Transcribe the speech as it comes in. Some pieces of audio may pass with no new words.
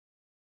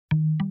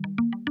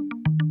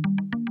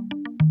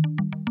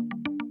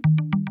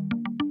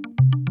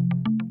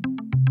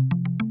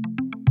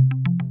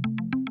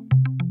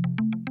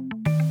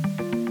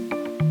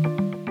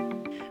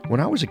When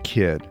I was a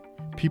kid,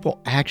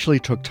 people actually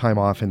took time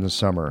off in the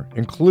summer,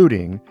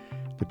 including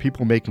the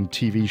people making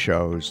TV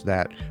shows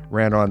that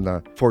ran on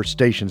the 4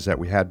 stations that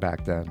we had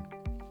back then.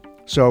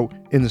 So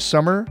in the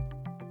summer,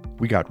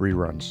 we got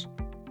reruns.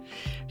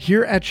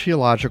 Here at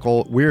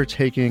Qiological, we're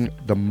taking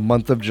the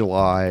month of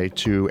July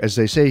to, as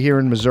they say here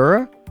in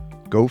Missouri,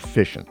 go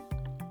fishing.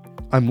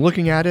 I'm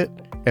looking at it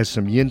as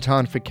some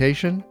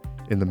yin-tonification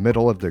in the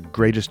middle of the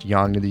greatest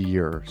yang of the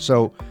year.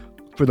 So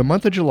for the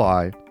month of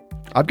July,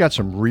 I've got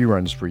some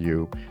reruns for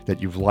you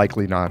that you've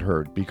likely not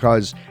heard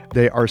because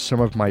they are some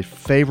of my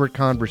favorite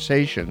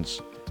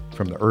conversations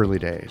from the early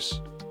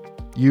days.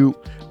 You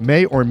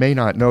may or may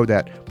not know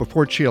that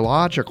before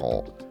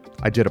Qiological,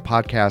 I did a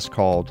podcast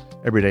called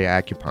Everyday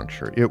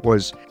Acupuncture. It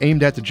was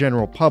aimed at the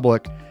general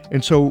public,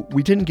 and so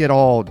we didn't get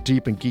all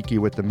deep and geeky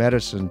with the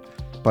medicine,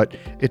 but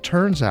it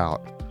turns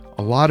out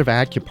a lot of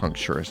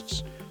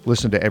acupuncturists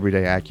listen to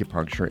Everyday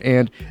Acupuncture,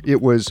 and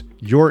it was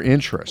your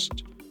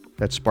interest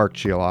that sparked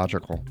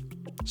Qiological.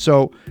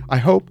 So I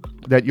hope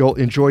that you'll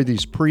enjoy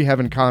these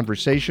pre-heaven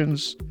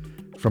conversations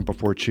from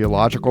before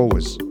Qiological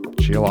was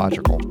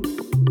Qiological.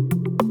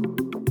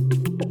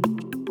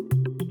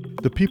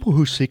 The people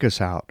who seek us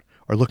out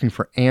are looking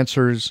for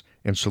answers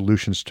and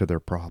solutions to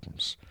their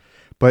problems.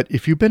 But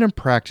if you've been in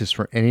practice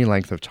for any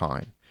length of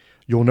time,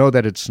 you'll know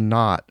that it's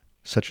not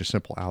such a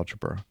simple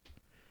algebra.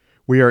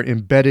 We are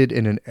embedded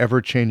in an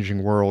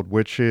ever-changing world,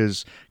 which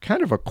is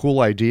kind of a cool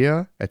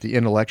idea at the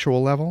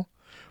intellectual level,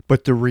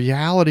 but the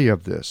reality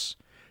of this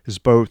is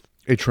both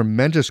a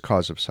tremendous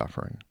cause of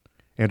suffering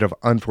and of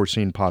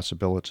unforeseen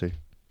possibility.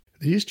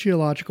 These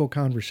Qiological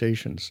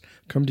conversations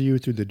come to you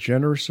through the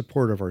generous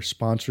support of our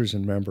sponsors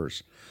and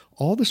members.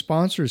 All the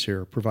sponsors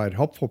here provide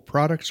helpful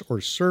products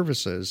or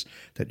services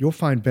that you'll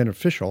find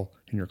beneficial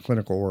in your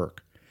clinical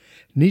work.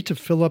 Need to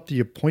fill up the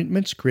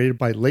appointments created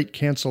by late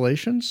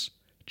cancellations?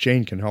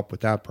 Jane can help with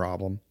that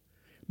problem.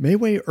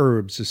 Mayway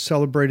Herbs is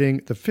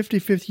celebrating the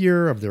 55th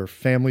year of their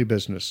family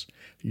business.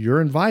 You're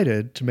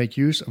invited to make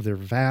use of their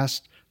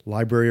vast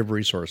library of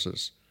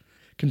resources.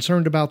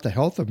 Concerned about the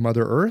health of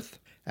Mother Earth?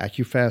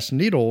 AccuFast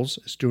Needles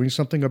is doing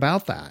something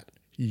about that.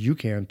 You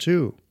can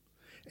too.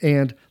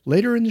 And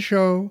later in the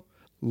show,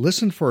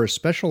 listen for a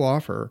special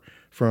offer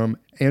from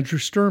Andrew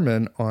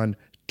Sturman on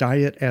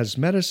diet as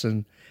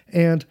medicine,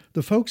 and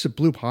the folks at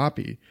Blue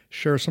Poppy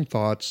share some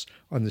thoughts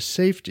on the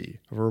safety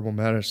of herbal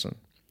medicine.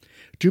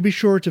 Do be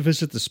sure to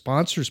visit the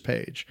sponsors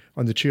page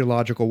on the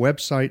Qiological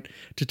website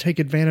to take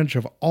advantage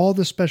of all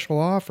the special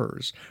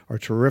offers our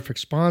terrific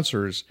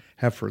sponsors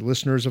have for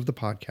listeners of the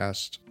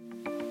podcast.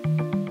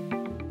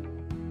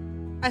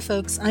 Hi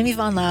folks, I'm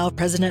Yvonne Lau,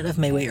 president of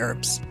Mayway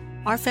Herbs.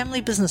 Our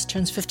family business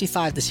turns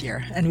 55 this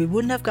year, and we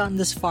wouldn't have gotten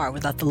this far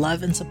without the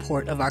love and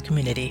support of our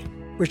community.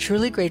 We're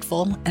truly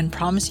grateful and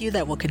promise you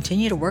that we'll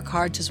continue to work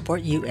hard to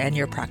support you and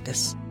your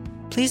practice.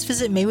 Please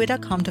visit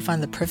Mayway.com to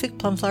find the perfect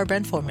Plum Flower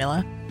brand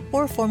formula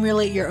or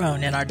formulate your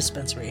own in our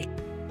dispensary.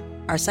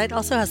 Our site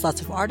also has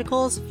lots of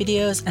articles,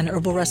 videos, and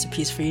herbal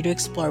recipes for you to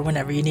explore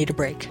whenever you need a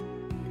break.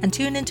 And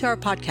tune into our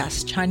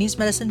podcast, Chinese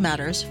Medicine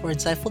Matters, for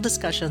insightful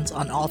discussions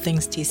on all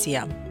things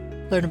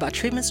TCM. Learn about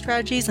treatment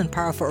strategies and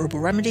powerful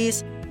herbal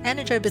remedies, and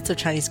enjoy bits of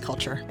Chinese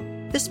culture.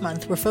 This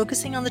month, we're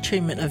focusing on the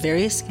treatment of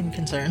various skin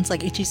concerns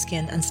like itchy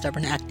skin and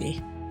stubborn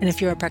acne. And if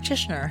you're a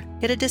practitioner,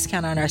 get a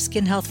discount on our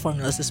skin health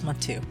formulas this month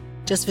too.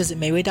 Just visit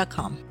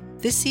Mayway.com.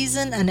 This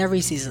season and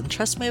every season,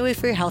 trust Mayway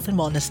for your health and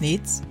wellness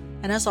needs.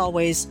 And as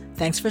always,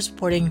 thanks for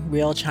supporting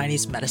real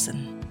Chinese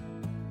medicine.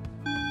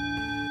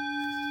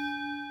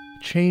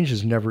 Change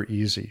is never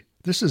easy.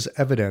 This is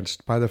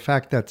evidenced by the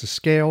fact that the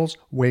scales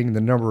weighing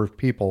the number of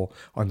people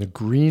on the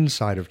green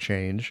side of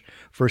change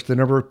versus the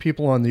number of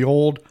people on the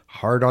old,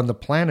 hard on the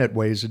planet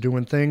ways of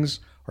doing things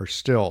are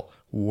still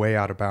way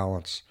out of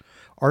balance.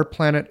 Our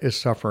planet is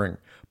suffering,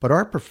 but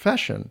our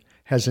profession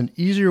has an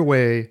easier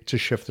way to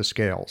shift the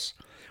scales.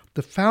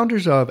 The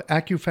founders of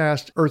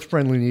AccuFast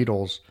Earth-Friendly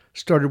Needles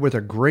started with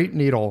a great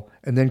needle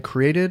and then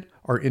created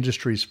our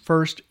industry's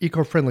first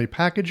eco-friendly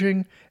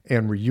packaging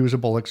and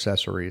reusable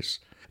accessories.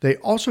 They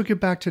also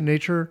give back to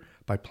nature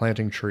by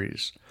planting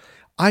trees.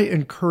 I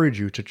encourage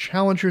you to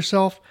challenge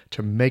yourself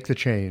to make the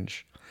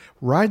change.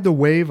 Ride the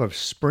wave of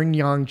spring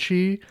yang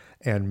qi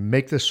and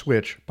make the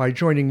switch by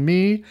joining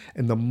me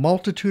and the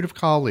multitude of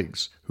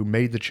colleagues who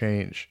made the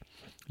change.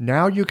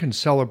 Now you can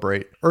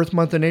celebrate Earth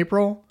Month in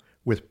April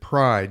with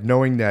pride,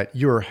 knowing that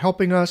you are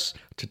helping us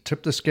to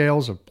tip the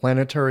scales of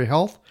planetary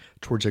health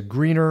towards a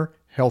greener,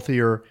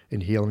 healthier,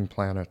 and healing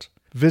planet.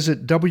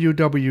 Visit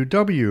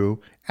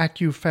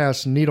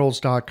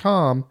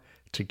www.accufastneedles.com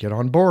to get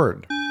on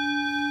board.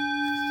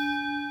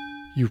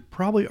 You've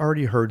probably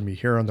already heard me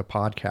here on the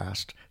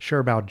podcast share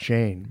about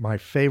Jane, my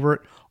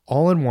favorite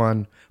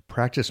all-in-one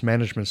practice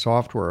management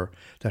software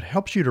that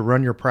helps you to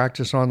run your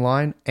practice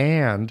online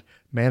and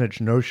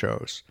manage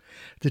no-shows.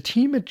 The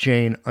team at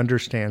Jane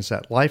understands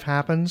that life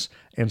happens,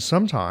 and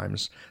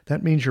sometimes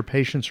that means your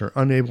patients are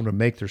unable to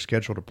make their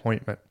scheduled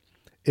appointment.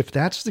 If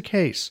that's the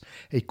case,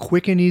 a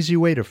quick and easy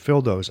way to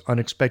fill those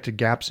unexpected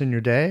gaps in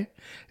your day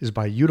is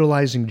by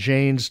utilizing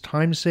Jane's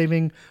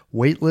time-saving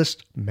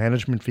waitlist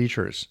management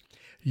features.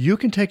 You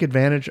can take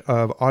advantage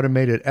of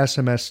automated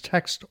SMS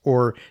text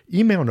or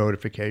email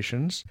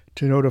notifications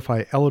to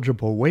notify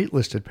eligible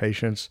waitlisted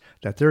patients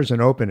that there's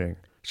an opening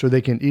so they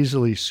can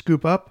easily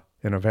scoop up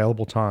an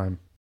available time.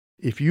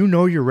 If you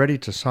know you're ready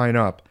to sign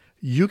up,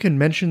 you can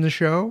mention the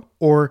show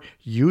or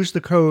use the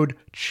code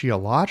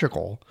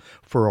QIOLOGICAL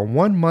for a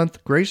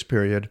 1-month grace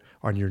period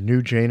on your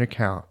new Jane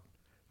account.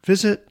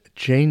 Visit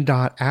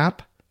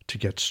jane.app to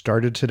get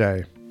started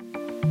today.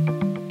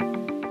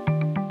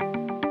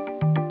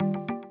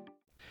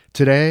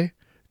 Today,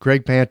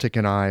 Greg Bantic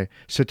and I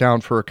sit down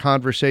for a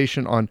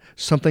conversation on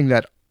something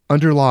that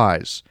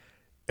underlies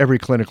every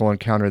clinical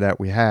encounter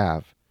that we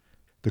have: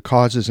 the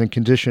causes and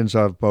conditions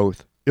of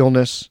both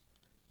illness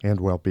and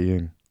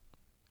well-being.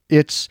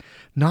 It's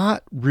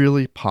not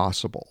really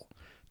possible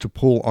to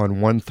pull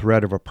on one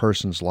thread of a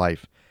person's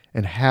life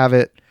and have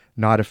it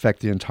not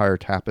affect the entire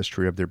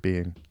tapestry of their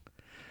being.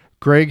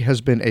 Greg has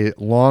been a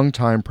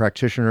long-time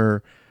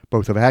practitioner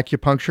both of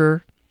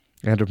acupuncture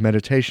and of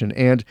meditation,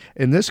 and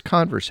in this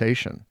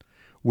conversation,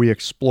 we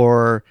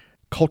explore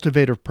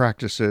cultivative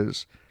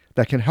practices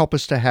that can help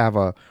us to have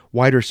a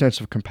wider sense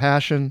of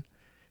compassion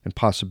and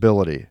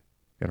possibility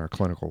in our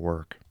clinical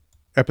work.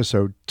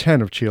 Episode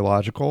 10 of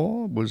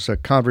Qiological was a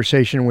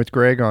conversation with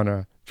Greg on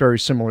a very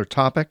similar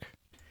topic.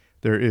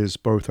 There is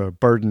both a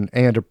burden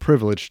and a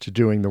privilege to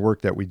doing the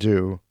work that we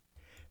do,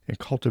 and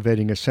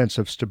cultivating a sense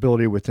of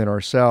stability within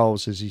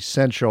ourselves is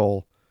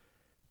essential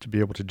to be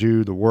able to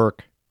do the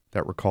work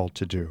that we're called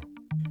to do.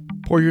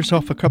 Pour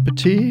yourself a cup of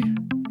tea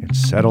and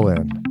settle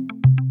in.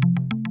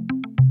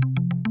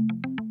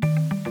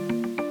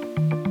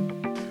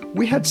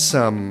 We had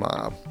some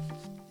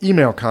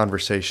email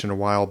conversation a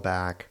while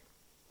back.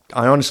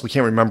 I honestly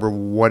can't remember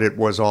what it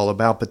was all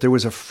about, but there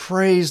was a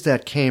phrase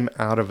that came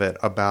out of it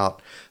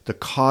about the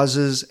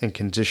causes and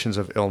conditions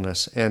of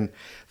illness. And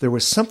there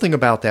was something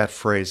about that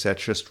phrase that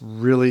just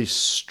really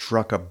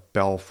struck a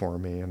bell for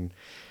me.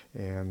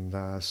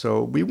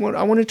 So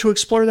I wanted to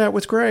explore that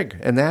with Greg.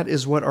 And that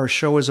is what our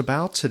show is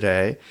about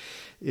today.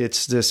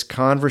 It's this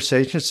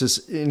conversation, it's this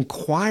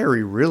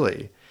inquiry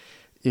really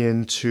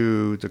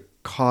into the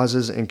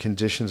causes and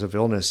conditions of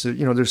illness.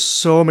 You know, there's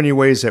so many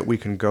ways that we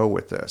can go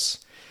with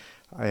this.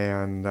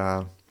 And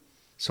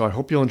so I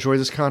hope you'll enjoy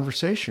this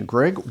conversation.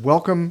 Greg,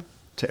 welcome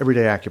to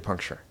Everyday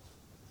Acupuncture.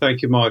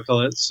 Thank you,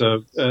 Michael. It's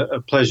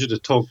a pleasure to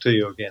talk to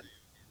you again.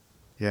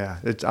 Yeah,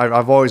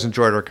 I've always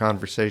enjoyed our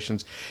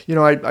conversations. You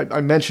know,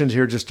 I mentioned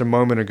here just a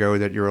moment ago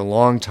that you're a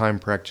longtime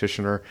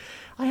practitioner.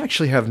 I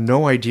actually have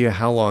no idea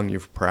how long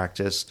you've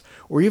practiced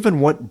or even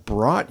what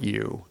brought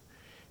you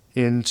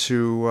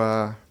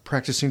into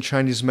practicing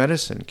Chinese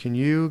medicine. Can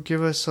you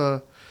give us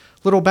a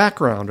little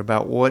background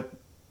about what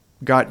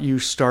got you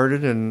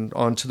started and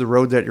onto the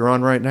road that you're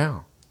on right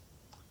now?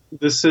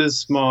 This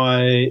is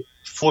my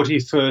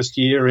 41st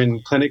year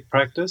in clinic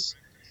practice,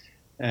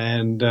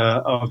 and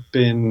I've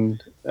been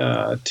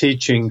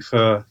teaching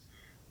for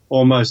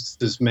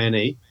almost as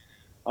many.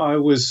 I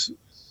was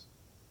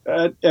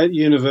at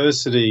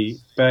university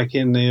back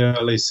in the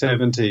early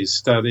 70s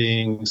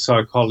studying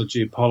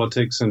psychology,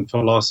 politics, and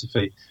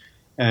philosophy,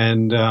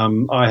 and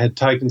I had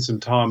taken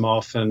some time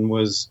off and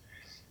was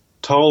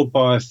told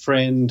by a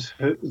friend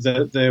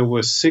that there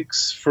were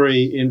 6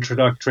 free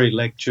introductory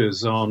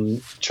lectures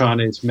on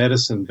Chinese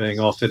medicine being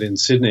offered in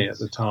Sydney at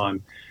the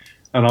time.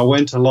 And I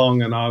went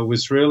along and I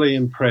was really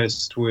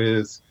impressed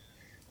with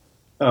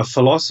a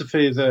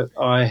philosophy that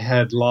I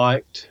had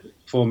liked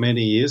for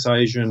many years,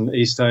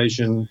 East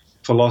Asian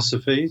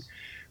philosophy,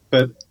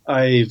 but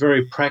a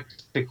very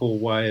practical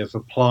way of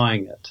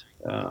applying it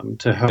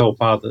to help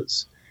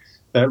others.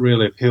 That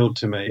really appealed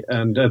to me.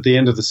 And at the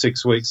end of the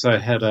 6 weeks, I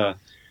had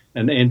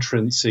an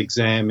entrance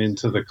exam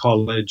into the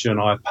college, and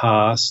I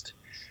passed.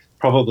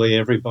 Probably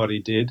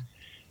everybody did.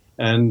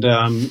 And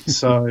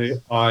so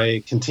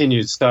I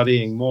continued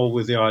studying more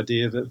with the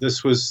idea that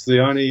this was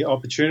the only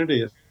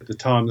opportunity at the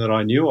time that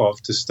I knew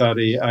of to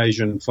study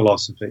Asian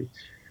philosophy.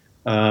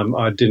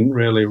 I didn't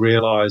really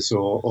realize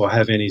or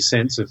have any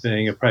sense of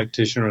being a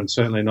practitioner, and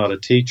certainly not a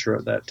teacher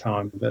at that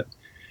time. But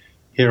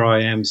here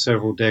I am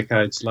several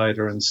decades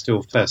later and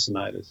still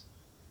fascinated.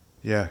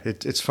 Yeah,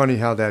 it's funny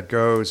how that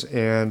goes.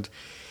 And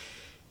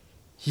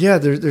yeah,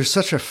 there's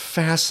such a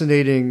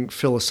fascinating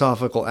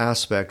philosophical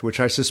aspect, which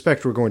I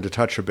suspect we're going to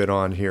touch a bit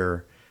on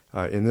here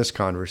in this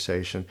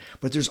conversation.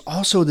 But there's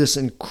also this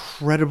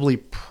incredibly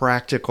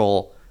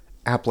practical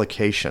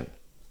application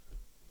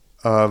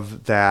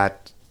of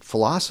that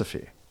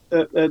philosophy.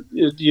 At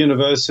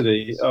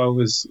university, I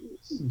was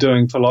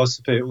doing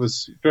philosophy. It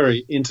was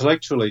very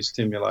intellectually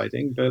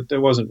stimulating, but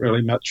there wasn't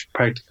really much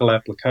practical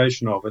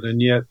application of it.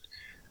 And yet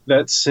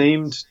that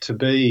seemed to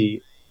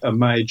be a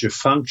major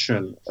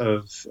function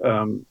of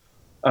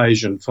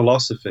Asian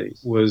philosophy,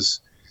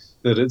 was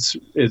that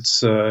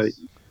its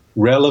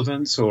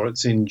relevance or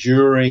its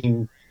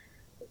enduring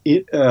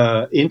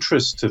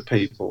interest to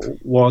people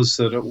was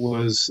that it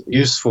was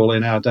useful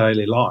in our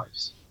daily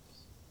lives.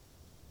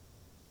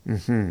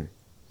 Hmm.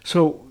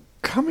 So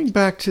coming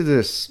back to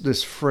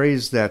this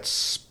phrase that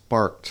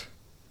sparked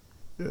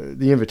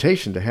the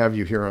invitation to have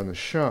you here on the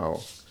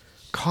show,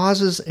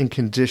 causes and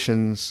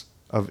conditions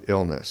of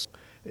illness.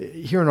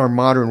 Here in our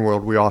modern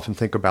world, we often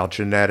think about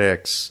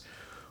genetics,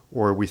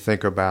 or we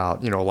think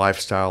about,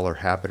 lifestyle or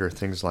habit or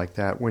things like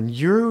that. When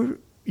you're,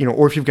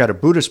 or if you've got a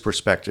Buddhist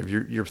perspective,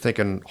 you're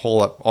thinking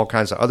all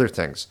kinds of other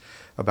things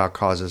about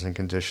causes and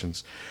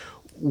conditions.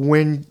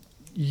 When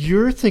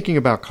you're thinking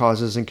about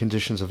causes and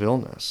conditions of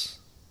illness,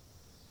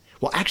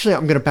 well, actually,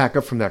 I'm going to back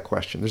up from that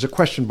question. There's a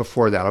question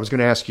before that. I was going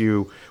to ask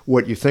you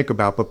what you think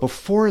about, but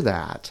before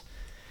that,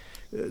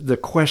 the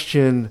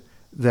question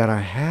that I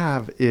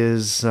have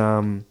is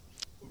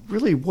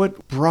really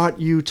what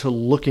brought you to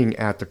looking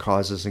at the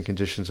causes and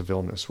conditions of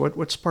illness?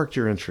 What sparked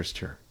your interest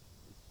here?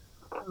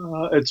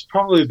 It's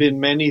probably been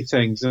many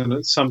things, and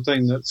it's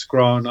something that's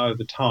grown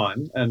over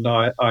time, and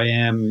I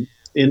am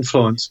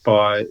influenced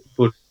by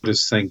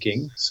Buddhist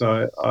thinking.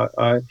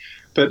 But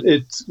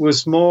it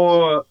was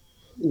more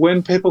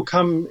when people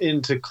come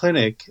into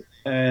clinic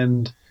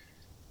and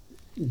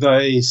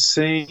they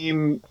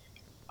seem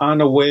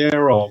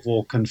unaware of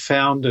or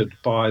confounded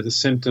by the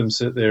symptoms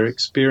that they're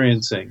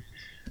experiencing.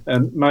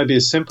 And maybe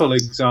a simple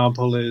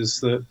example is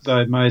that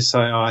they may say,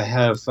 I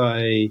have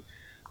a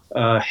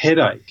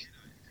headache.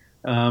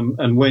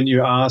 And when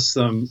you ask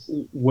them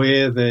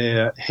where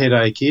their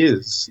headache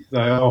is,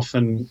 they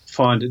often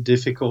find it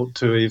difficult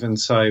to even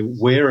say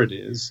where it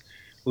is,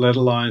 let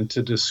alone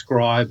to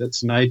describe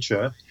its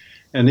nature.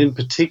 And in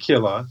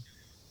particular,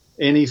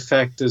 any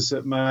factors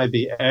that may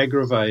be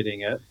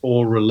aggravating it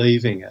or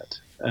relieving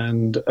it.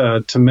 And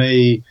to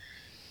me,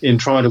 in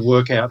trying to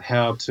work out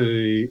how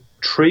to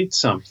treat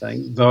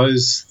something,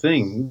 those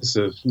things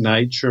of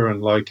nature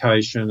and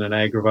location and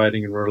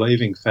aggravating and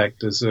relieving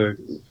factors are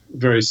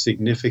very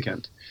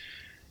significant.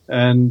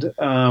 And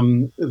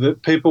that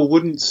people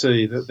wouldn't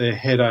see that their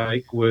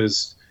headache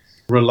was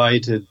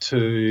related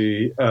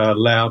to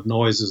loud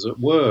noises at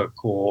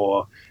work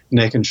or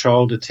neck and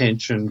shoulder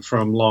tension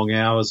from long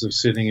hours of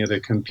sitting at a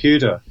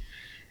computer,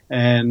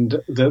 and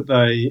that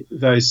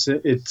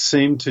it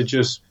seemed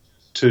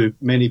to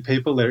many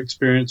people, their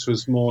experience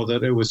was more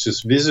that it was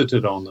just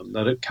visited on them,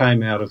 that it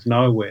came out of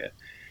nowhere.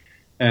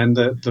 And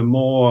that the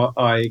more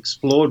I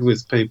explored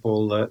with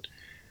people that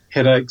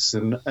headaches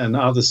and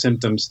other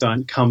symptoms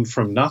don't come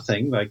from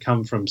nothing, they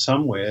come from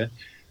somewhere,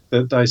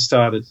 that they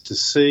started to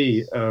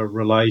see a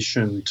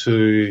relation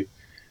to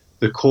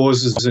the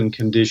causes and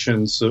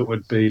conditions that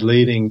would be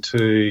leading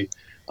to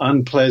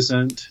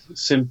unpleasant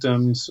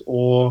symptoms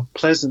or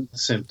pleasant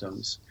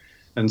symptoms.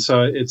 And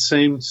so it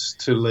seems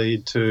to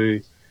lead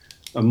to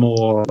a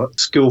more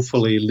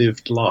skillfully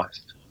lived life.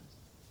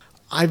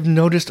 I've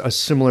noticed a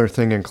similar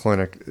thing in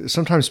clinic.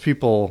 Sometimes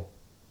people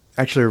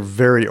actually are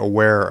very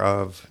aware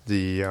of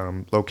the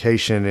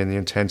location and the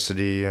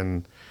intensity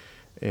and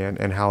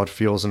how it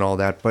feels and all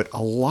that, but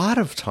a lot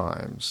of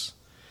times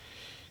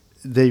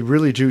they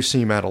really do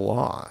seem at a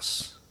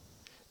loss.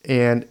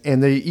 And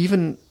they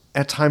even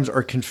at times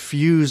are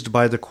confused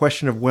by the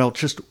question of, well,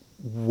 just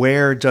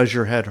where does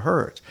your head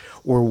hurt?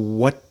 Or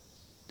what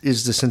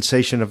is the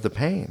sensation of the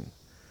pain?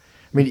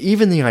 I mean,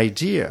 even the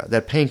idea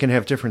that pain can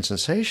have different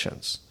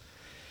sensations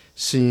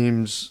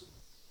seems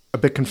a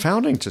bit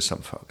confounding to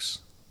some folks.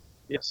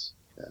 Yes,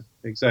 yeah,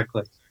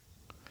 exactly.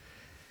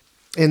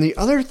 And the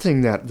other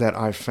thing that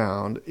I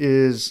found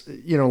is,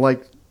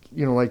 like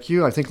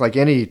you, I think like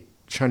any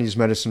Chinese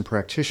medicine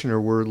practitioner,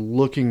 we're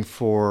looking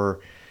for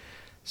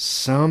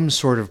some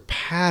sort of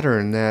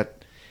pattern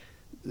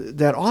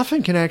that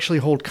often can actually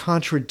hold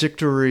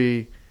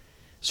contradictory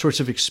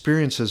sorts of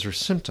experiences or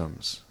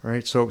symptoms,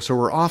 right? So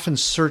we're often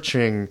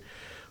searching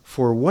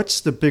for what's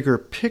the bigger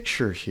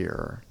picture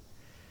here.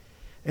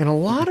 And a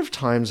lot of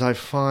times I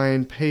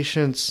find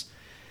patients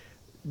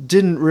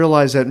didn't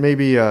realize that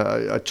maybe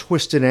a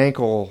twisted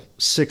ankle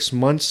 6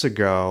 months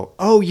ago,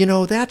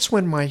 that's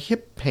when my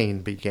hip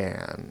pain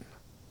began.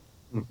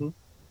 Mm-hmm.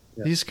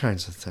 Yeah. These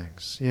kinds of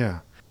things, yeah.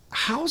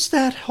 How's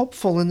that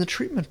helpful in the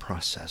treatment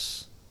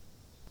process?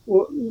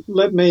 Well,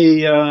 let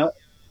me,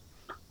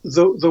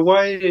 the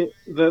way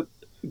that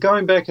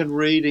going back and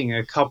reading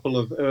a couple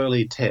of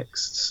early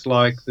texts,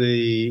 like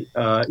the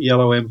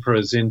Yellow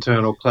Emperor's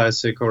Internal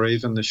Classic or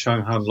even the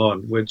Shanghan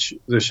Lun, which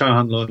the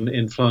Shanghan Lun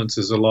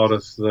influences a lot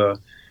of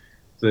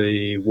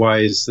the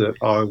ways that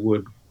I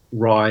would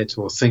write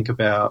or think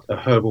about a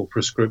herbal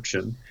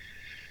prescription.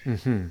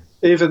 Mm-hmm.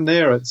 Even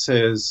there it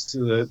says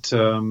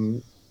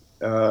that,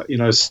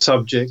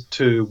 subject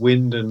to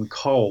wind and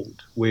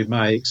cold, we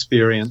may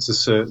experience a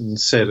certain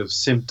set of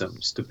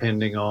symptoms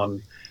depending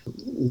on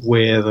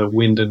where the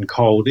wind and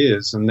cold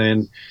is. And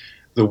then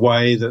the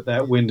way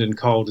that wind and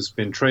cold has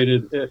been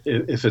treated,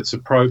 if it's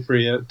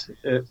appropriate,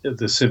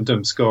 the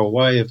symptoms go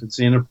away. If it's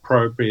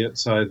inappropriate,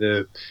 so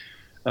they're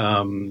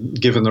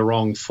given the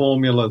wrong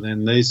formula,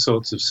 then these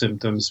sorts of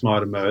symptoms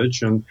might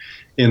emerge. And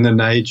in the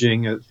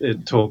Neijing,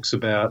 it talks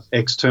about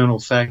external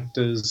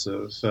factors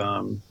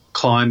of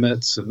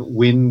climates and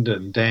wind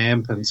and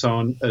damp and so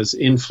on as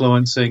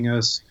influencing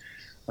us.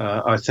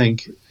 I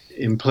think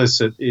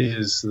implicit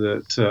is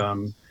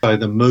that say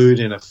the mood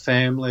in a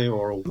family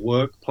or a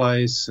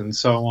workplace and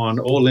so on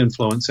all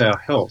influence our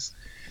health.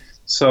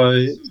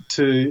 So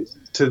to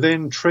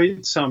then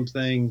treat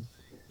something,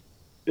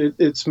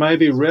 it's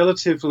maybe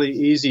relatively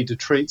easy to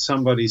treat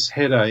somebody's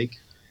headache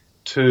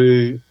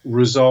to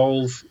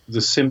resolve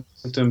the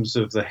symptoms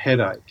of the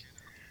headache.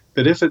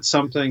 But if it's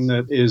something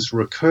that is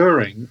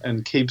recurring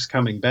and keeps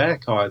coming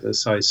back, either,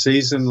 say,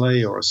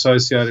 seasonally or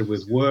associated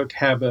with work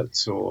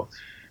habits or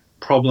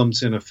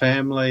problems in a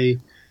family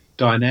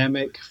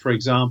dynamic, for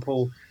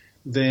example,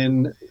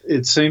 then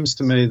it seems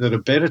to me that a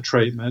better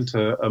treatment,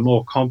 a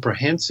more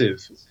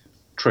comprehensive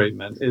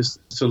treatment, is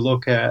to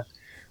look at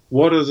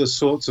what are the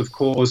sorts of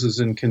causes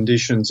and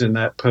conditions in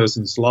that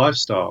person's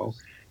lifestyle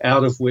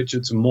out of which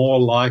it's more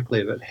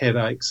likely that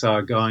headaches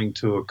are going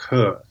to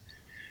occur.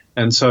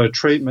 And so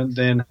treatment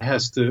then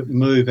has to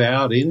move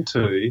out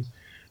into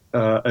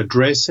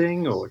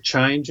addressing or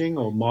changing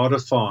or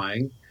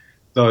modifying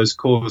those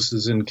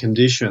causes and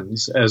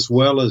conditions, as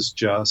well as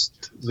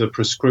just the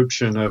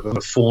prescription of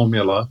a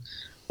formula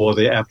or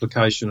the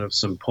application of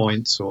some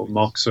points or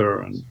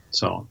Moxa and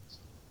so on.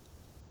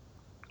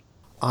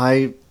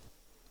 I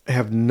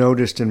have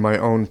noticed in my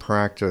own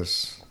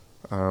practice,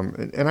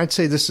 and I'd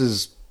say this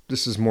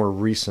is more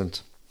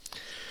recent,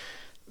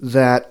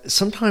 that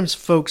sometimes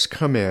folks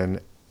come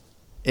in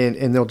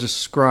and they'll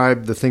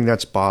describe the thing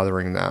that's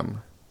bothering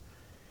them.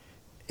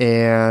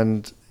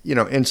 And,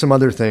 and some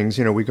other things,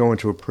 we go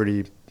into a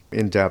pretty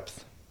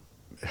in-depth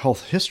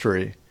health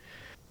history.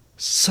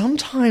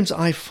 Sometimes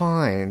I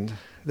find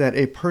that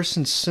a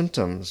person's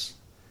symptoms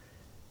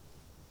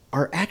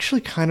are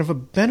actually kind of a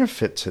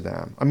benefit to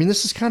them. I mean,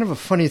 this is kind of a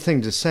funny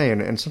thing to say,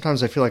 and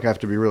sometimes I feel like I have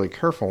to be really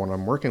careful when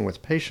I'm working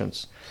with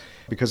patients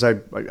because I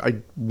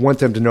want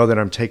them to know that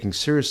I'm taking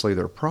seriously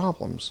their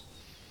problems.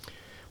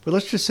 But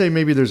let's just say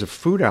maybe there's a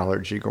food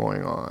allergy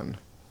going on,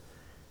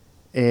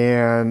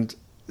 and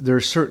there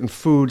are certain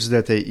foods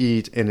that they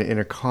eat, and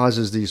it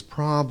causes these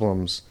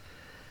problems.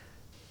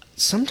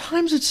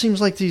 Sometimes it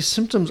seems like these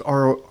symptoms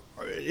are,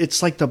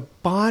 it's like the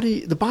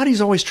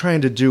body's always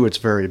trying to do its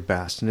very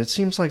best. And it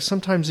seems like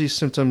sometimes these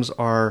symptoms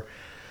are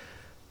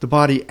the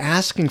body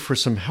asking for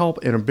some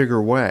help in a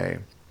bigger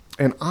way.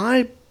 And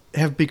I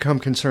have become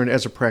concerned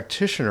as a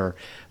practitioner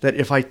that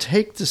if I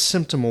take the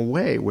symptom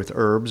away with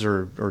herbs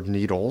or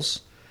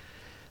needles,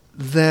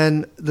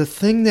 then the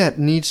thing that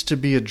needs to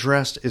be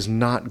addressed is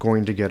not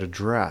going to get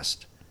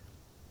addressed.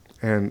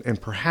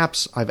 And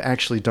perhaps I've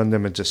actually done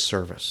them a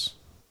disservice.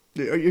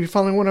 Are you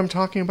following what I'm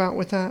talking about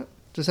with that?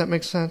 Does that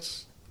make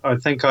sense? I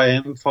think I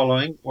am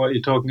following what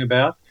you're talking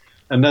about.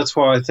 And that's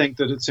why I think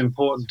that it's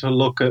important to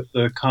look at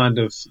the kind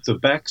of the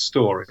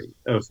backstory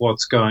of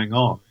what's going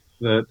on.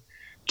 That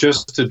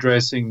just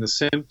addressing the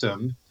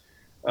symptom,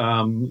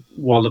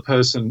 while the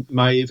person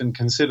may even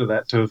consider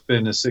that to have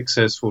been a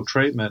successful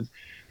treatment,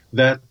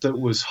 that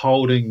was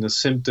holding the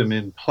symptom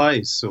in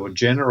place or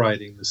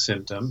generating the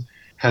symptom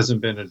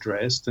hasn't been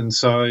addressed. And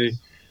so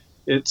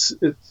it's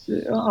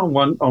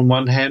on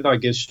one hand, I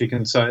guess you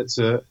can say it's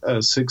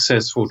a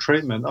successful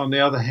treatment. On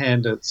the other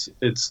hand,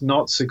 it's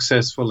not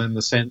successful in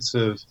the sense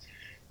of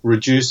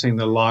reducing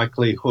the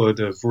likelihood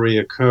of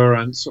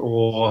reoccurrence,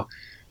 or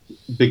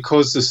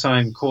because the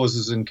same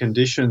causes and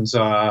conditions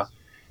are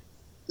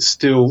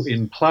still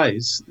in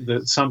place,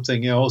 that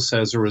something else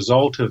as a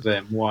result of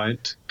them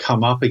won't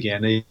come up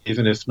again,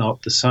 even if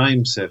not the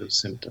same set of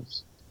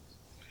symptoms.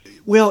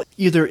 Well,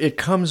 either it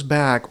comes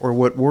back, or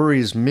what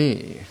worries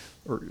me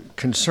or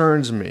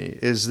concerns me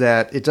is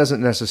that it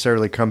doesn't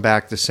necessarily come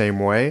back the same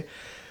way,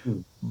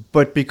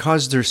 but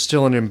because there's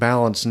still an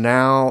imbalance,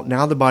 now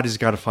the body's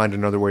got to find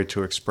another way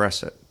to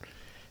express it.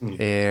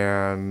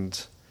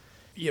 And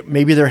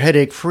maybe they're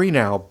headache-free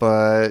now,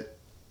 but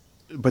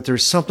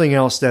there's something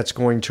else that's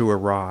going to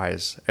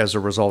arise as a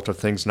result of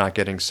things not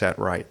getting set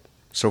right.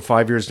 So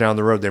 5 years down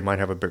the road, they might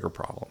have a bigger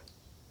problem.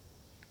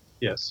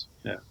 Yes,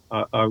 yeah,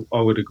 I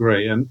would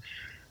agree. And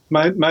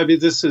maybe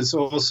this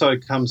also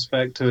comes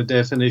back to a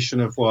definition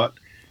of what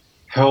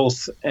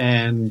health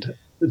and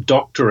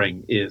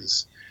doctoring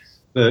is.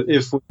 That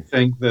if we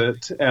think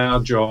that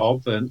our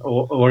job,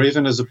 or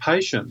even as a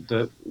patient,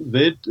 that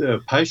their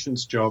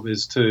patient's job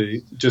is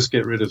to just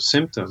get rid of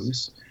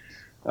symptoms,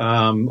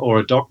 or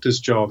a doctor's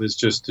job is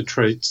just to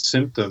treat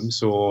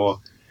symptoms, or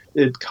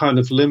it kind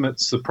of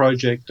limits the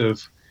project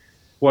of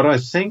what I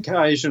think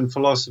Asian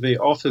philosophy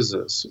offers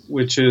us,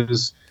 which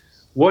is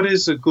what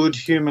is a good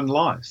human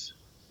life?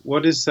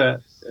 What is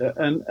that?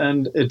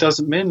 And it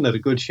doesn't mean that a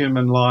good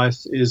human life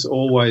is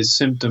always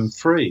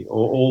symptom-free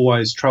or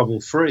always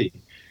trouble-free.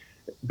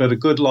 But a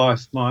good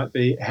life might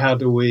be, how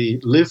do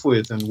we live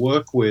with and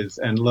work with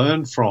and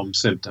learn from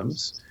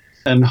symptoms,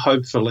 and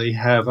hopefully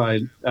have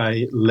a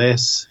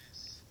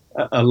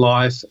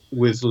life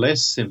with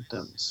less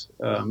symptoms,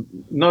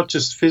 not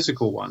just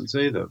physical ones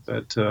either,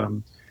 but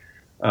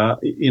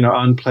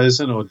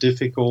unpleasant or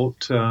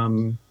difficult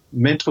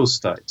mental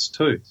states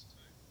too.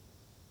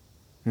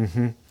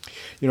 Mm-hmm.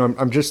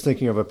 I'm just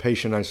thinking of a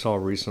patient I saw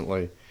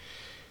recently,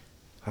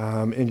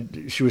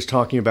 and she was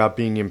talking about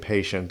being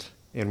impatient.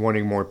 and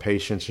wanting more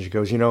patience. And she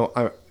goes,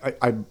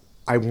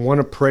 I want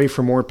to pray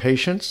for more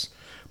patience,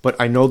 but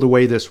I know the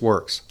way this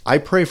works. I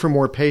pray for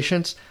more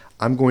patience,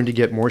 I'm going to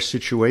get more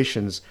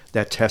situations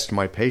that test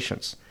my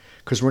patience.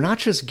 Because we're not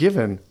just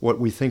given what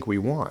we think we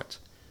want.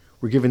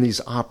 We're given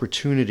these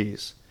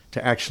opportunities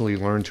to actually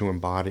learn to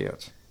embody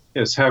it.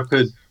 Yes, how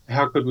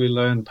could we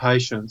learn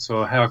patience,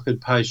 or how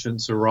could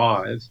patience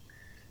arise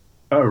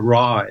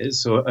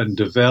and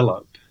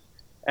develop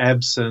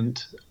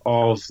absent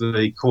of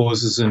the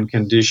causes and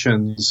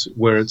conditions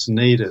where it's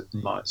needed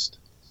most?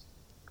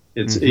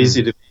 It's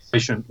easy to be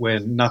patient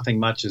when nothing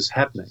much is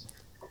happening,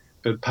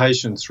 but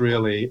patience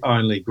really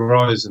only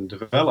grows and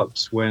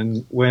develops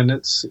when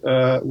it's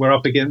we're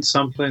up against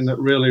something that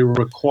really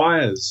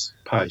requires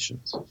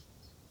patience.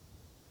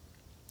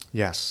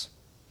 Yes.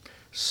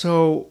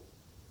 So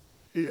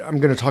I'm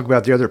going to talk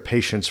about the other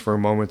patients for a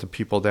moment, the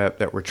people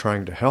that we're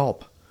trying to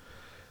help.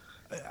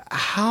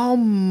 How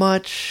do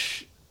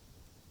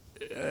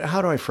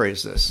I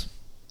phrase this?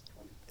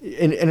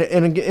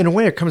 In a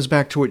way, it comes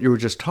back to what you were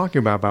just talking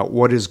about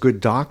what is good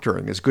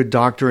doctoring. Is good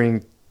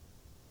doctoring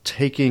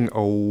taking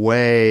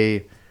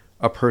away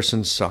a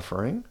person's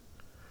suffering?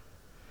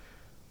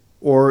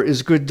 Or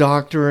is good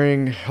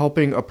doctoring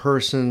helping a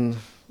person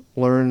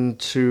learn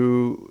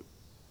to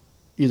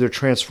either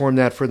transform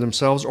that for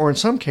themselves, or in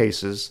some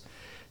cases,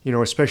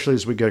 especially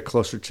as we get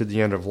closer to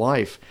the end of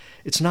life,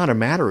 it's not a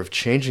matter of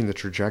changing the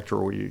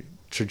trajectory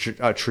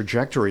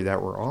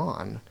that we're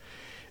on.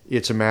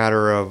 It's a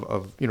matter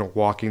of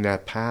walking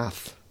that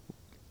path,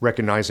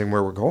 recognizing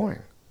where we're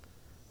going.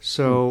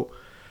 So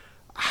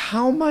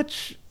how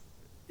much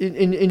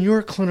in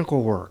your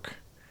clinical work,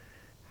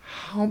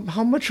 how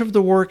much of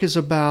the work is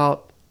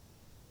about,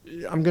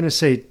 I'm going to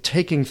say,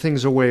 taking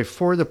things away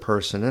for the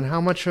person, and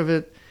how much of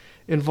it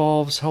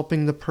involves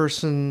helping the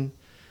person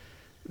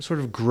sort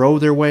of grow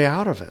their way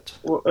out of it?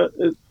 Well,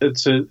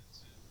 it's a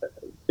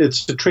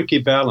tricky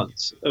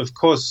balance. Of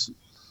course,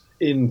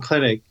 in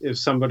clinic, if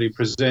somebody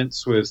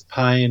presents with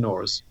pain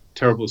or a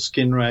terrible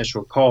skin rash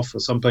or cough or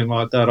something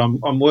like that,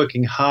 I'm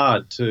working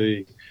hard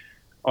to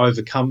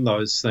overcome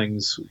those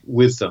things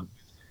with them.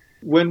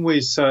 When we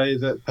say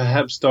that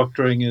perhaps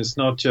doctoring is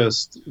not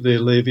just the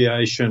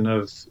alleviation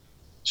of,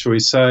 shall we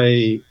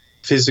say,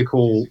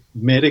 physical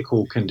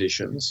medical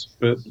conditions,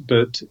 but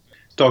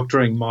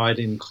doctoring might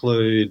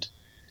include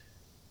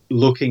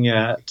looking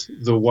at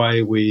the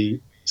way we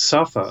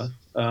suffer,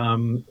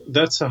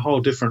 that's a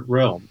whole different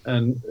realm.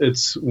 And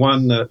it's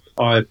one that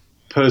I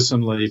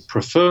personally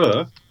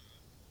prefer,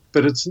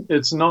 but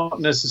it's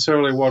not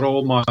necessarily what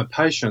all my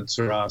patients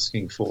are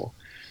asking for.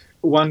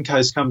 One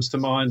case comes to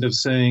mind of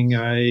seeing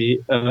a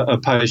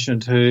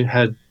patient who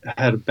had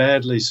a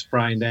badly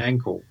sprained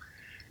ankle,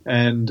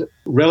 and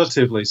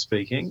relatively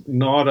speaking,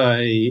 not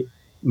a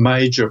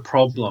major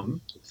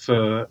problem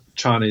for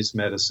Chinese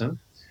medicine.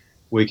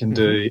 We can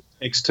do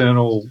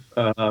external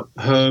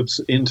herbs,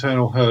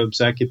 internal herbs,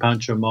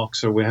 acupuncture,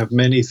 moxa. We have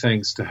many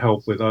things to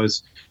help with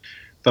those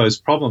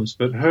problems.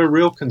 But her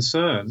real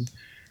concern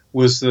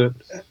was that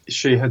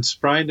she had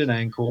sprained an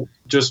ankle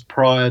just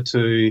prior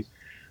to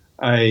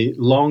a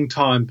long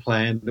time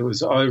plan. It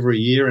was over a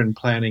year in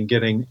planning,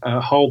 getting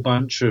a whole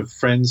bunch of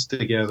friends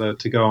together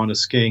to go on a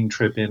skiing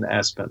trip in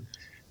Aspen.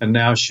 And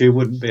now she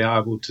wouldn't be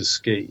able to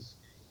ski.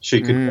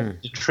 She could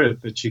make the trip,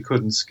 but she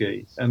couldn't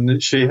ski.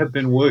 And she had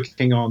been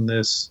working on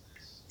this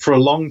for a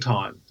long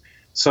time.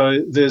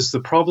 So there's the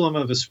problem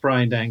of a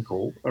sprained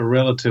ankle, a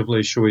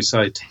relatively, shall we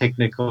say,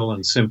 technical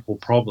and simple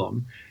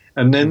problem.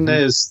 And then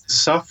there's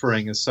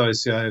suffering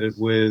associated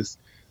with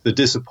the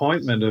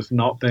disappointment of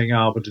not being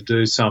able to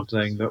do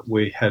something that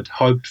we had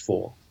hoped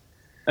for.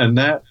 And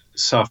that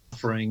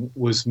suffering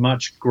was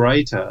much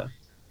greater,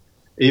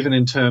 even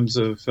in terms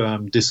of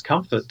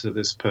discomfort to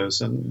this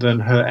person, than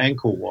her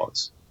ankle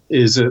was.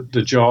 Is it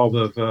the job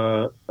of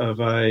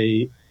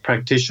a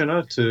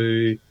practitioner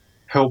to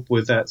help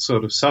with that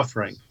sort of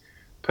suffering?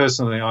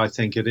 Personally, I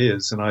think it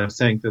is, and I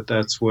think that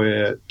that's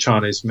where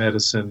Chinese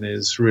medicine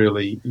is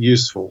really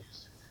useful.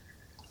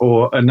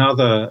 Or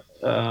another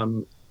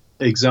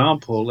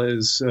example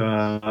is,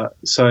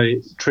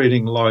 say,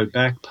 treating low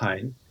back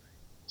pain.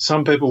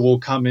 Some people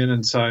will come in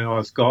and say,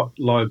 I've got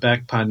low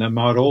back pain.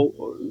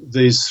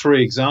 These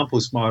three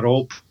examples might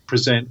all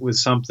present with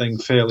something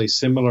fairly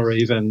similar,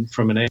 even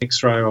from an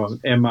X-ray or an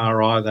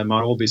MRI. They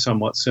might all be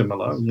somewhat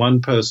similar.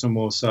 One person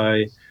will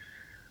say,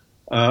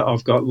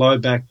 I've got low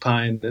back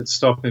pain that's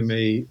stopping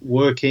me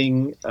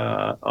working.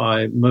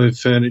 I move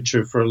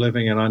furniture for a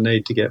living and I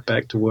need to get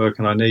back to work,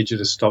 and I need you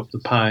to stop the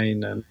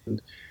pain. And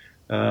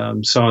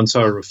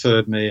so-and-so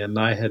referred me and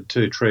they had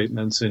 2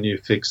 treatments and you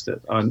fixed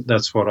it.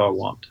 That's what I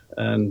want.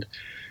 And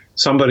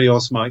somebody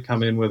else might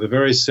come in with a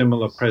very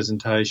similar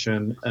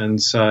presentation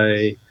and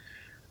say,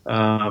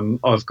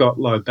 I've got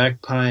low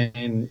back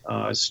pain,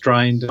 I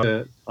strained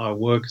it, I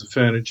work as a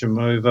furniture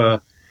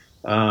mover,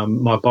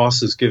 my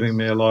boss is giving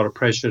me a lot of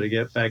pressure to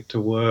get back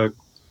to work,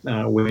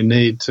 we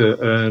need to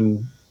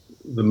earn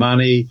the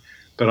money,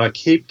 but I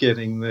keep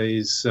getting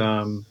these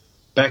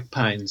back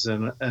pains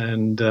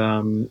and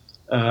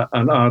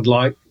I'd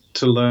like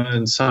to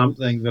learn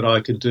something that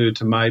I could do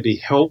to maybe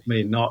help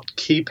me not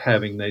keep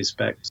having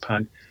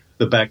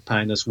the back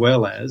pain, as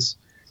well as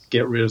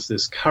get rid of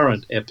this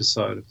current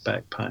episode of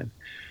back pain.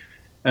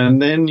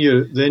 And then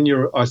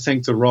I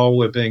think the role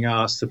we're being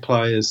asked to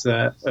play is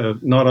that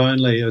not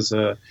only as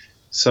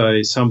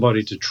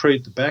somebody to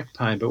treat the back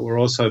pain, but we're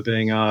also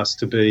being asked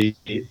to be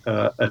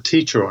a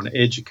teacher or an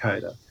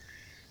educator.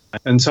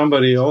 And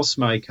somebody else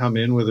may come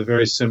in with a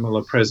very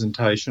similar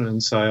presentation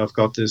and say, I've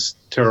got this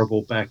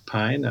terrible back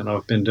pain and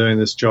I've been doing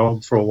this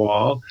job for a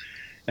while,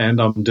 and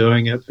I'm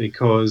doing it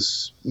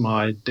because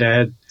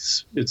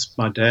it's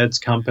my dad's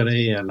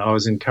company and I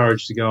was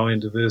encouraged to go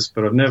into this,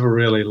 but I've never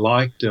really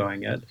liked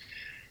doing it.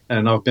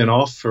 And I've been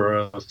off for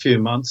a few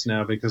months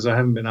now because I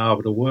haven't been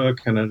able to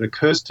work. And it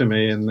occurs to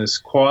me in this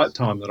quiet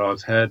time that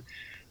I've had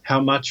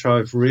how much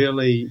I've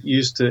really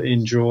used to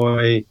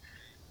enjoy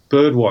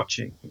bird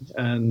watching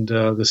and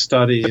the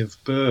study of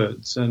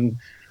birds. And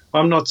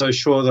I'm not so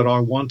sure that I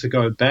want to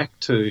go back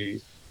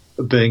to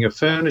being a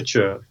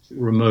furniture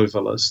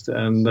removalist,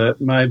 and that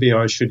maybe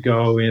I should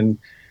go in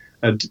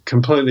a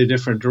completely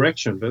different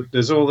direction. But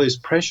there's all these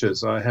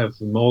pressures. I have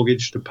the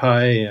mortgage to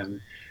pay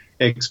and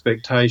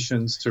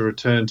expectations to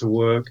return to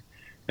work,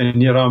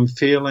 and yet I'm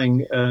feeling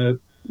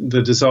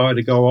the desire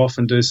to go off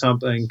and do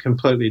something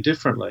completely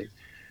differently.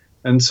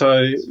 And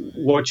so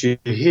what you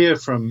hear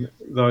from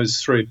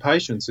those three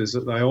patients is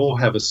that they all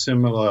have a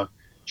similar,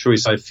 shall we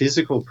say,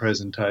 physical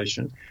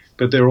presentation,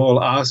 but they're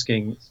all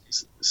asking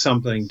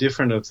something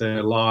different of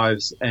their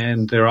lives,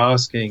 and they're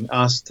asking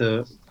us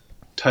to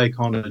take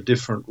on a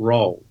different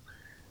role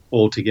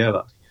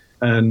altogether.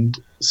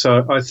 And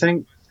so I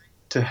think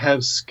to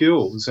have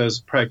skills as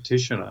a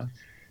practitioner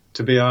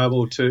to be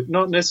able to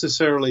not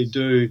necessarily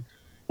do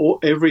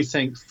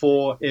everything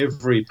for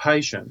every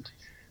patient,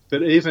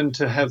 but even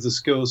to have the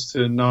skills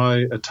to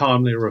know a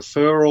timely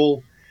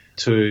referral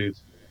to,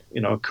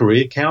 a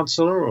career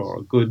counsellor or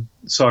a good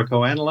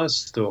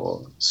psychoanalyst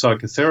or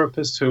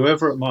psychotherapist,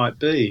 whoever it might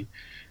be,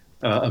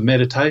 a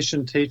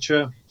meditation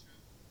teacher,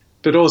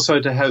 but also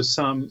to have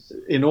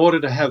in order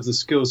to have the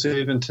skills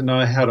even to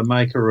know how to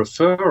make a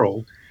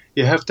referral,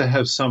 you have to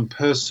have some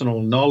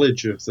personal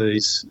knowledge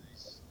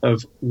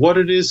of what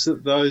it is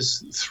that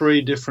those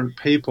three different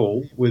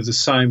people with the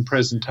same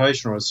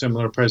presentation or a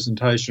similar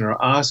presentation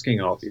are asking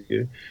of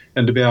you,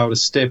 and to be able to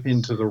step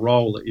into the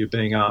role that you're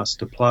being asked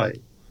to play.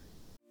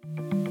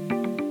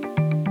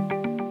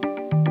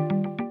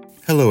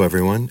 Hello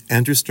everyone,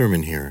 Andrew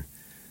Sturman here.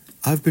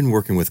 I've been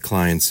working with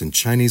clients in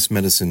Chinese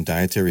medicine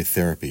dietary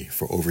therapy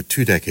for over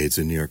 2 decades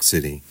in New York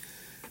City.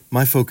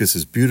 My focus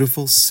is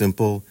beautiful,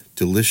 simple,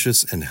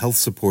 delicious, and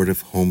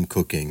health-supportive home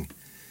cooking.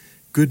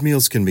 Good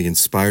meals can be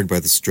inspired by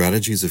the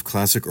strategies of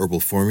classic herbal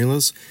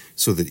formulas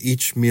so that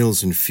each meal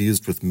is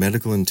infused with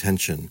medical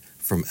intention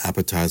from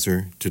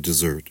appetizer to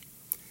dessert.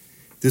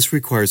 This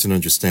requires an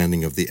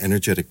understanding of the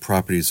energetic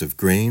properties of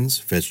grains,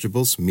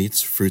 vegetables,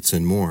 meats, fruits,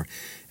 and more,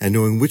 and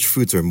knowing which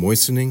foods are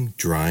moistening,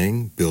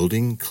 drying,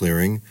 building,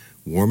 clearing,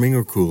 warming,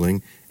 or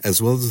cooling,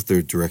 as well as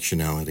their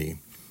directionality.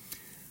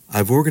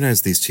 I've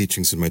organized these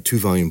teachings in my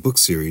 2-volume book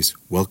series,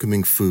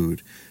 Welcoming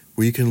Food,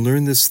 where you can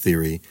learn this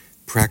theory,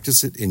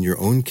 practice it in your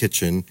own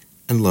kitchen,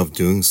 and love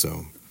doing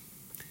so.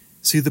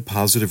 See the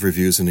positive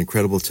reviews and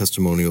incredible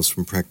testimonials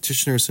from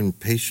practitioners and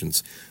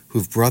patients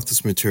who've brought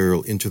this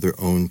material into their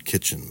own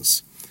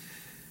kitchens.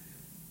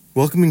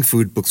 Welcoming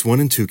Food Books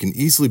 1 and 2 can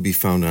easily be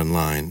found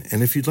online,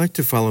 and if you'd like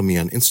to follow me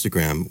on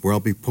Instagram, where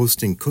I'll be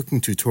posting cooking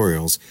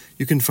tutorials,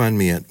 you can find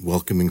me at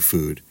Welcoming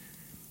Food.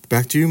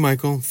 Back to you,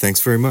 Michael. Thanks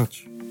very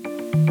much.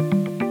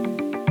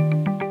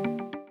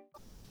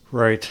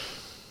 Right.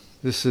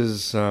 This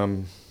is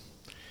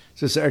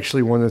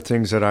actually one of the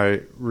things that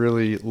I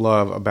really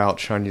love about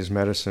Chinese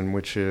medicine,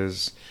 which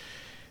is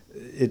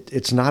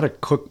it's not a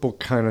cookbook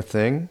kind of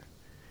thing,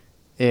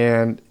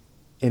 and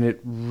it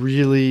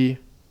really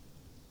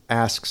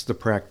asks the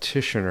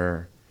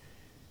practitioner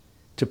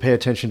to pay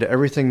attention to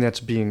everything that's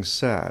being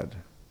said,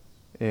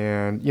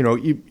 and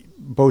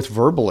both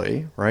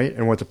verbally, right,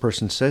 and what the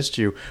person says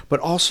to you, but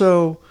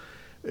also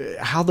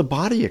how the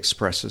body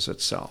expresses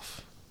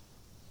itself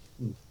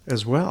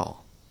as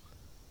well,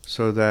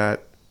 so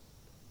that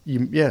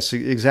yes,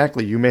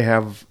 exactly. You may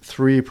have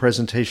 3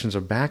 presentations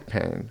of back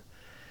pain.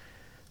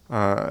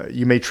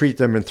 You may treat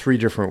them in 3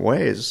 different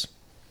ways,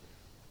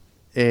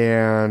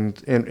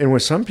 and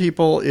with some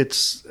people, it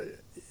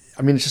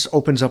just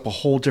opens up a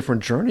whole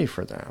different journey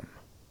for them,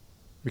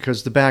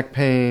 because the back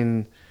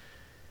pain.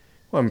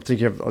 Well, I'm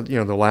thinking of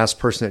the last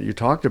person that you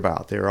talked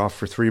about. They were off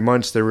for 3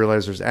 months. They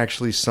realized there's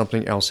actually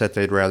something else that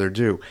they'd rather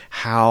do.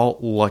 How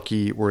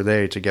lucky were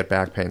they to get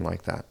back pain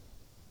like that?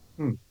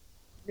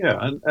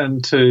 Yeah,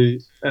 and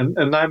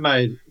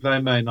they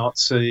may not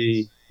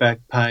see back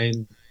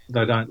pain.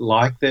 They don't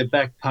like their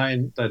back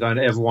pain. They don't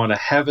ever want to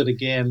have it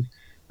again.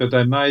 But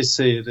they may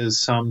see it as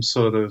some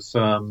sort of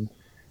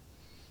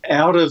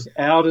out of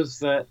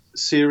that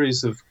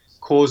series of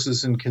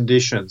causes and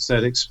conditions,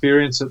 that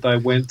experience that they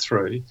went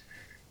through,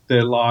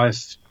 their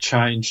life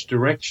changed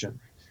direction.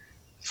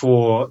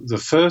 For the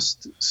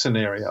first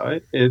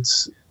scenario,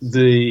 it's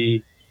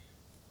the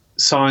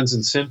signs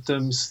and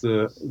symptoms,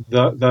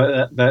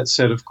 that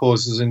set of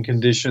causes and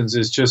conditions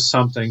is just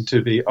something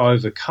to be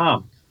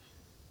overcome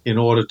in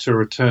order to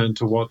return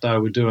to what they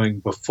were doing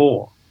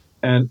before.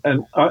 And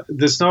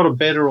there's not a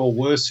better or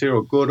worse here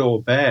or good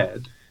or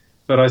bad,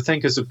 but I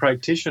think as a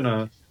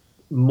practitioner,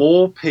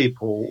 more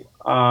people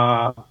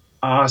are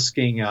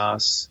asking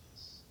us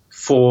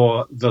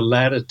for the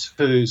latter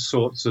two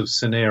sorts of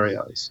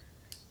scenarios.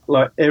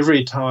 Like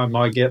every time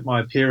I get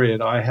my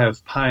period, I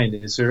have pain.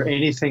 Is there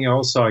anything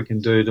else I can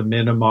do to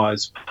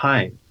minimize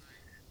pain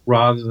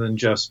rather than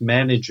just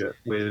manage it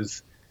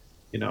with,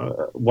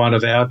 one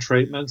of our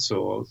treatments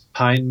or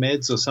pain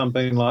meds or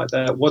something like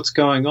that? What's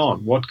going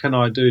on? What can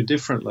I do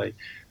differently?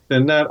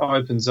 Then that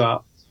opens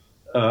up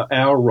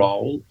our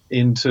role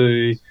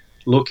into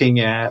looking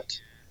at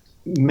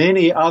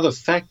many other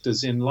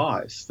factors in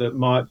life that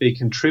might be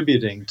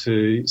contributing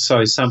to,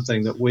 say,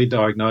 something that we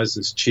diagnose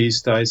as chi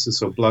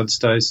stasis or blood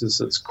stasis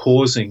that's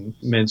causing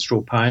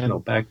menstrual pain or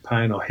back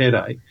pain or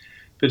headache.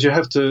 But you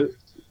have to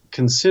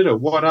consider,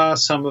 what are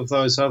some of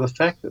those other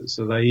factors?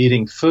 Are they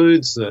eating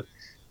foods that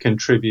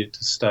contribute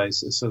to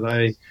stasis? Are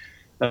they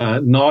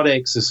not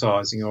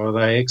exercising, or are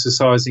they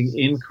exercising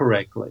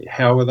incorrectly?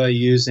 How are they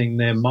using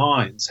their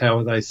minds? How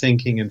are they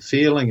thinking and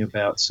feeling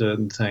about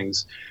certain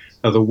things?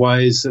 Are the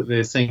ways that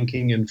they're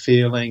thinking and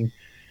feeling,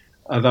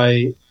 are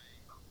they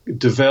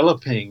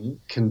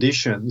developing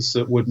conditions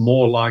that would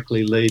more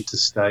likely lead to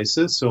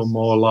stasis or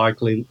more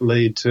likely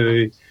lead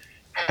to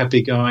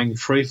happy-going,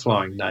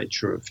 free-flowing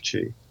nature of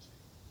qi?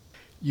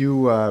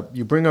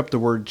 You bring up the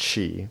word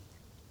qi.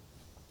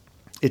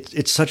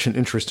 It's such an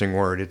interesting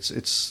word.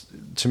 It's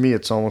to me,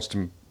 it's almost,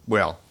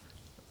 well,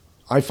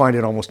 I find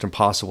it almost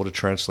impossible to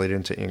translate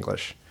into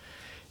English.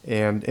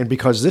 And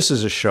because this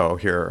is a show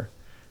here,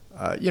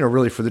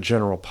 really for the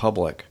general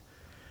public,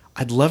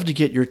 I'd love to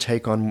get your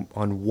take on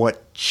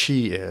what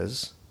qi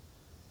is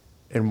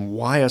and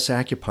why us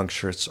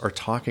acupuncturists are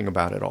talking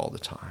about it all the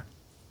time.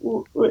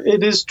 Well,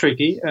 it is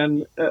tricky,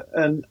 and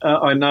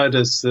I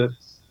notice that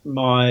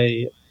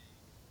my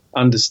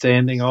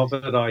understanding of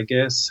it, I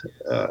guess,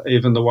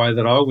 even the way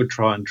that I would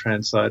try and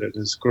translate it,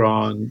 has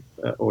grown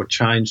or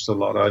changed a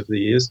lot over the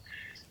years.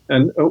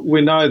 And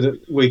we know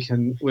that we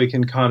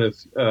can kind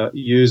of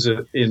use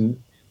it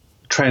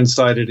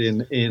translated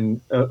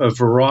in a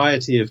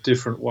variety of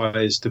different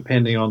ways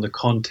depending on the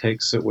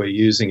context that we're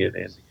using it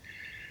in.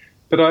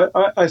 But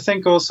I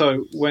think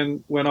also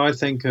when I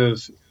think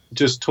of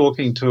just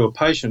talking to a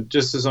patient,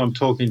 just as I'm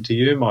talking to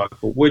you,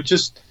 Michael,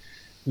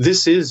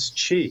 this is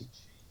qi.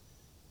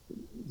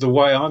 The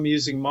way I'm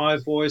using my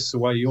voice, the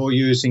way you're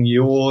using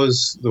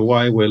yours, the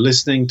way we're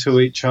listening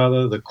to each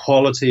other, the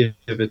quality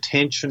of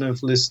attention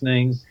of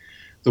listening,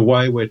 the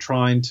way we're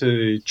trying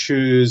to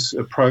choose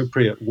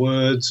appropriate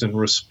words and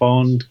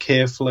respond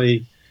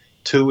carefully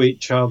to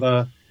each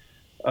other,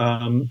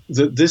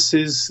 that this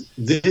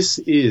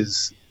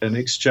is an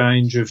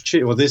exchange of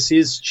qi, or this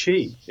is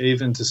qi.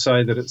 Even to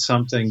say that it's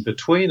something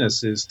between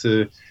us is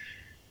to,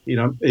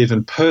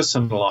 even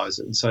personalize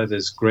it and say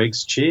there's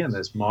Greg's qi and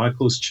there's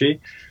Michael's qi,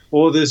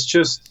 or there's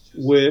just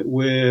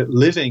we're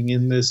living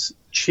in this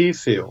qi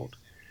field,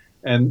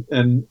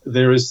 and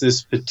there is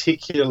this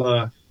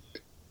particular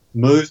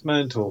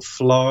movement or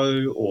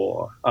flow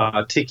or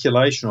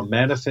articulation or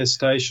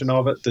manifestation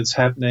of it that's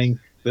happening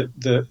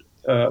that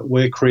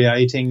we're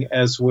creating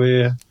as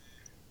we're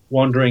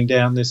wandering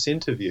down this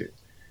interview.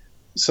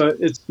 So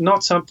it's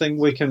not something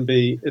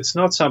it's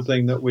not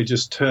something that we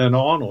just turn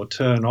on or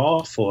turn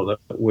off, or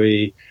that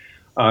we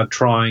are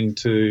trying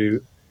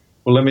to,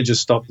 well, let me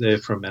just stop there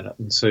for a minute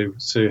and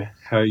see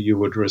how you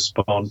would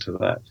respond to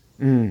that.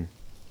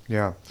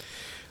 Yeah.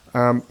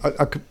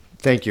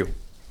 Thank you.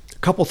 A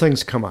couple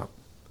things come up.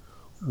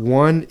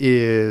 One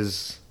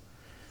is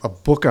a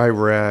book I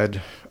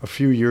read a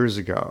few years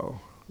ago,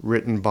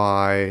 written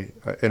by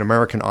an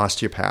American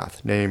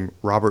osteopath named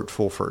Robert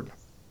Fulford.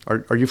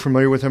 Are you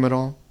familiar with him at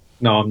all?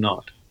 No, I'm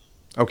not.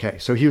 Okay,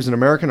 so he was an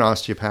American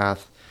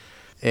osteopath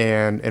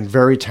and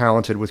very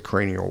talented with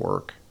cranial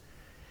work.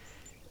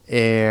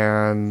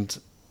 And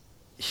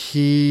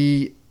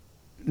he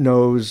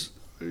knows,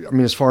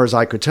 as far as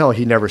I could tell,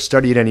 he never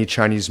studied any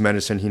Chinese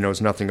medicine. He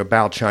knows nothing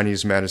about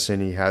Chinese medicine.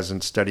 He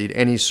hasn't studied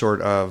any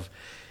sort of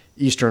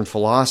Eastern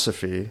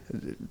philosophy,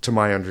 to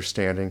my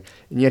understanding.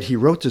 And yet he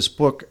wrote this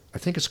book, I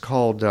think it's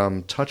called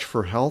Touch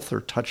for Health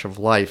or Touch of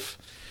Life.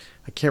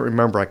 I can't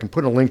remember. I can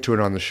put a link to it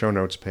on the show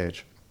notes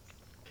page.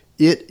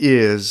 It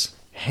is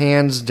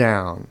hands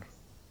down,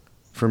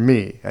 for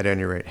me at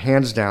any rate,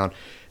 hands down,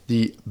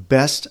 the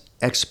best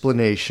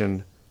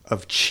explanation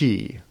of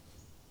qi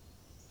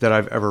that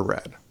I've ever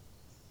read.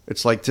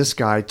 It's like this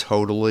guy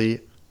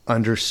totally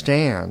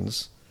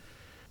understands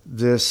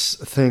this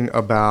thing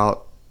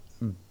about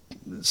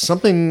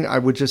something I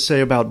would just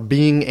say about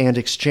being and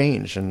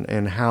exchange,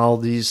 and how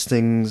these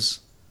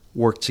things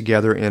work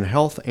together in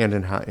health and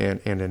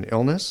in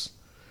illness.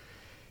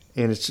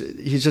 And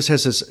he just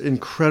has this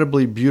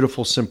incredibly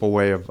beautiful, simple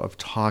way of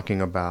talking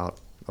about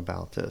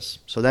this.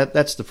 So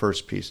that's the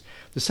first piece.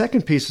 The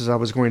second piece is I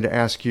was going to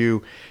ask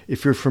you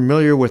if you're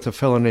familiar with a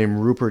fellow named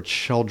Rupert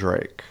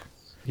Sheldrake.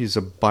 He's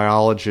a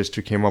biologist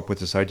who came up with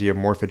this idea of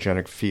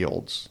morphogenic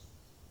fields.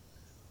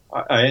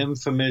 I am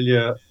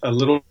familiar a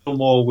little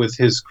more with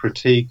his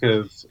critique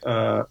of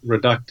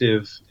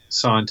reductive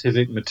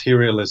scientific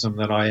materialism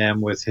than I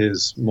am with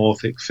his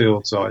morphic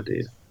fields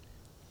idea.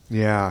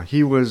 Yeah,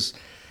 he was,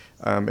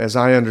 as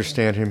I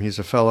understand him, he's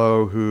a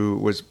fellow who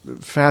was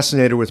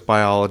fascinated with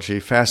biology,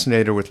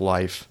 fascinated with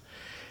life,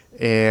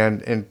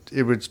 and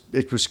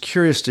it was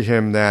curious to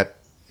him that,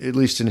 at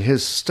least in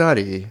his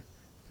study,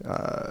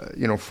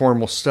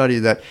 formal study,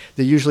 that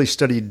they usually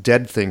study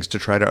dead things to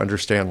try to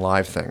understand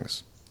live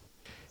things.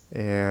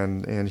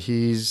 And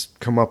he's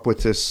come up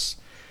with this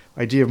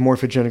idea of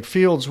morphogenic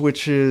fields,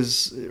 which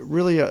is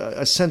really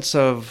a sense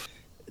of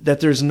that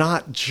there's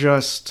not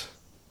just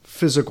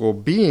physical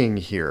being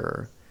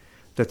here,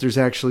 that there's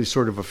actually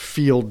sort of a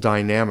field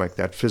dynamic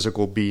that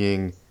physical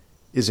being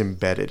is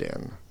embedded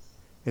in.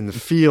 And the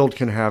field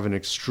can have an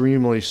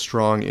extremely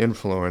strong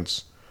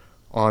influence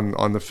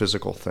on the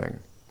physical thing.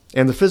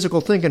 And the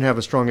physical thing can have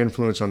a strong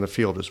influence on the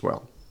field as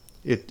well.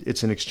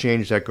 It's an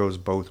exchange that goes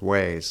both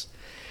ways.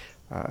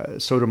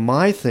 So to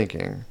my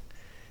thinking,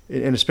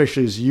 and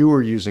especially as you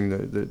were using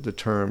the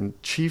term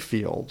chi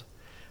field,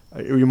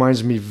 it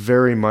reminds me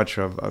very much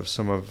of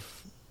some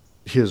of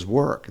his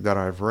work that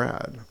I've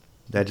read,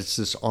 that it's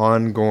this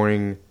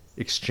ongoing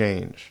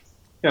exchange.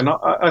 Yeah, no,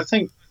 I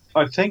think,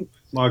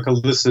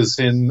 Michael, this is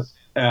in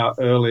our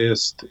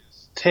earliest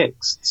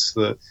texts,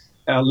 that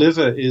our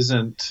liver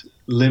isn't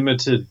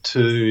limited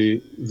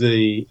to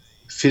the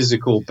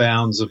physical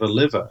bounds of a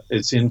liver.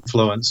 It's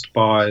influenced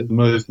by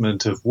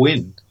movement of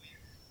wind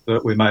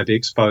that we may be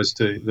exposed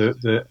to,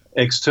 the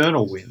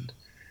external wind.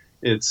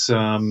 It's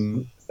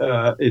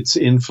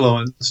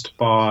influenced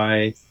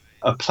by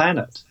a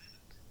planet.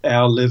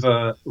 Our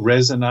liver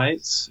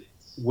resonates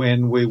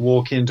when we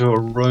walk into a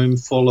room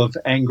full of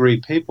angry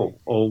people,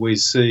 or we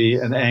see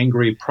an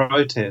angry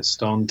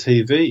protest on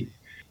TV.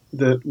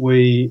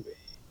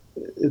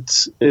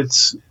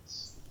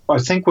 I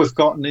think we've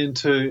gotten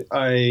into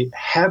a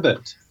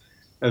habit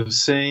of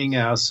seeing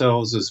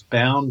ourselves as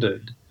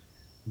bounded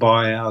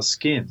by our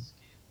skin.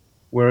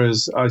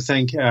 Whereas I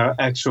think our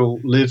actual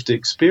lived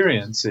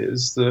experience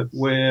is that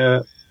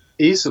we're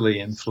easily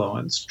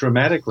influenced,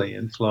 dramatically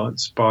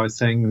influenced by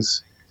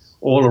things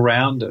all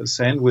around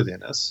us and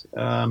within us.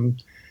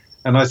 And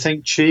I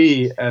think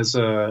Qi, as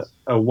a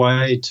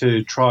way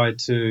to try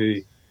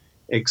to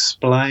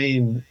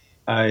explain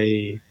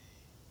a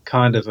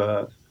kind of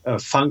a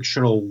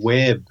functional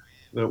web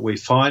that we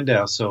find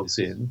ourselves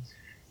in,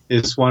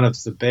 is one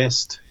of the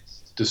best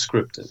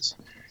descriptors.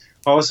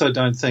 I also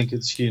don't think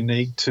it's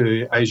unique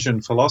to Asian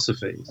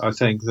philosophy. I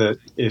think that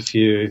if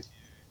you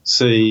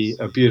see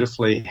a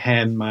beautifully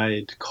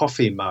handmade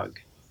coffee mug,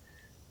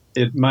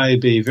 it may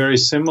be very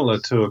similar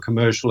to a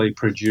commercially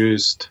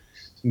produced,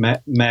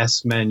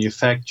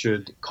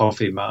 mass-manufactured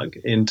coffee mug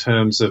in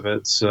terms of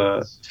its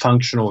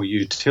functional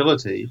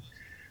utility,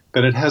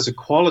 but it has a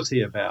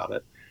quality about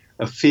it,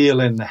 a feel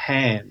in the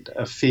hand,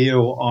 a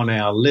feel on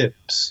our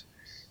lips,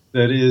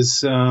 that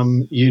is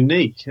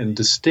unique and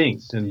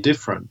distinct and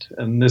different.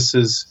 And this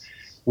is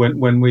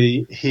when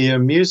we hear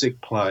music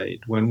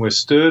played, when we're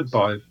stirred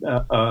by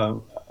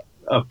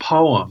a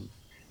poem,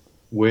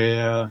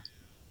 we're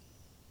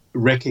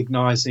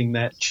recognizing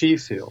that chi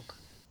field.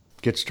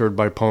 Get stirred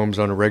by poems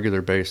on a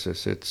regular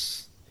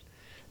basis.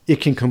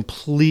 It can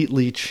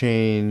completely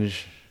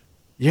change.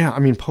 Yeah, I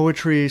mean,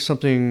 poetry,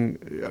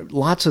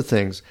 lots of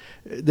things,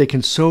 they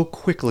can so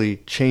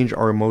quickly change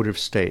our emotive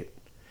state.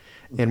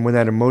 And when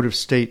that emotive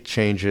state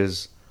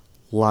changes,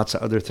 lots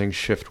of other things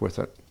shift with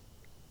it.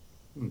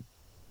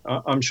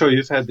 I'm sure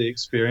you've had the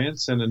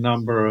experience, and a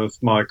number of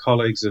my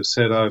colleagues have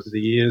said over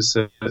the years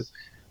that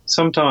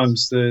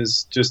sometimes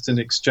there's just an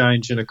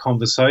exchange in a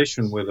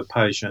conversation with a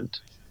patient,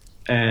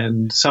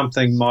 and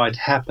something might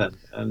happen,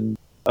 and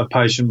a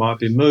patient might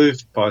be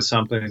moved by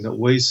something that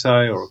we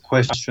say or a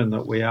question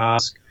that we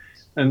ask.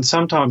 And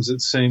sometimes it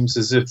seems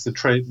as if the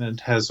treatment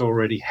has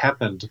already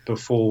happened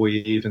before we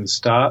even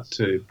start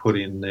to put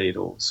in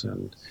needles.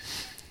 And,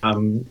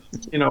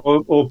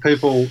 or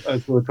people,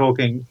 as we were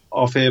talking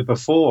off air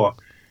before,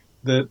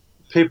 that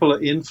people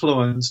are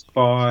influenced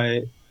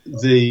by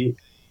the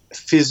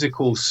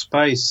physical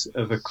space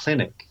of a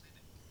clinic.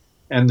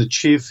 And the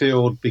chi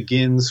field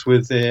begins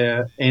with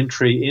their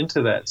entry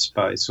into that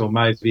space, or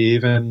maybe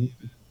even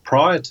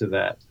prior to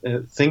that,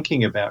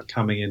 thinking about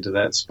coming into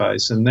that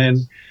space. And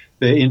then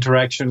their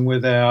interaction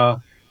with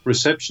our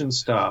reception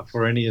staff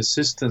or any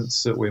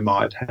assistants that we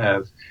might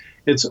have,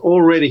 it's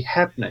already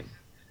happening.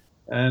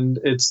 And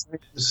it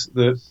seems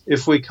that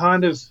if we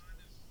kind of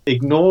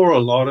ignore a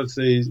lot of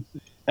the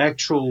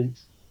actual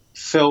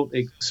felt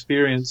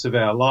experience of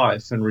our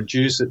life and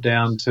reduce it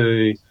down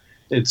to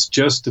it's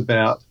just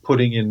about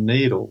putting in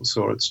needles,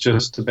 or it's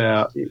just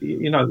about,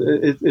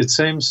 it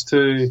seems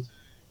to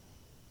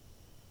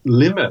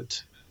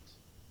limit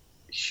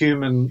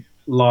human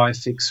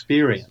life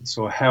experience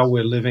or how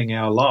we're living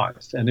our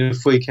life. And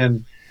if we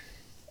can,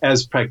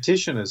 as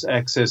practitioners,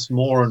 access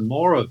more and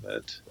more of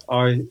it,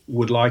 I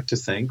would like to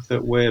think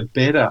that we're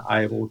better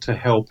able to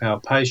help our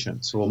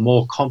patients, or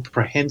more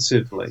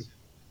comprehensively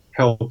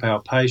help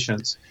our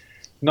patients,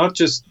 not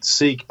just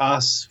seek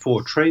us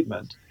for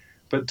treatment,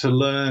 but to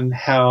learn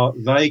how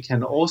they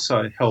can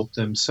also help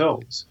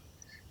themselves,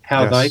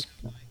 how Yes. they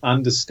can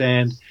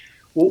understand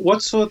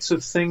what sorts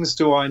of things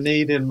do I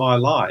need in my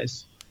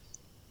life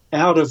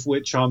out of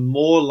which I'm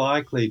more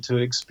likely to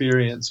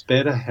experience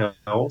better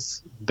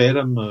health,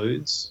 better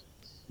moods,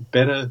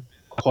 better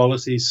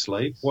quality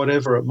sleep,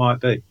 whatever it might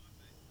be.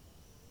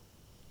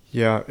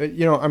 Yeah,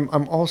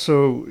 I'm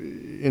also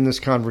in this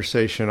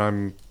conversation.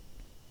 I'm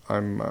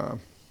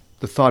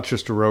the thought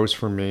just arose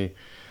for me.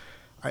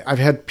 I've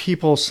had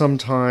people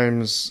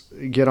sometimes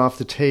get off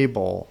the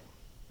table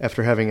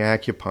after having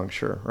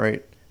acupuncture,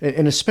 right?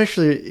 And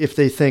especially if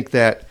they think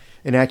that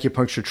an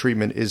acupuncture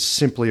treatment is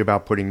simply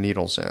about putting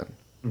needles in.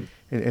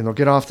 And they'll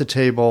get off the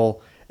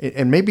table,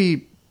 and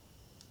maybe,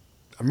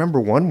 I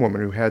remember one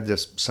woman who had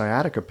this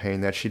sciatica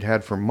pain that she'd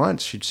had for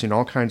months. She'd seen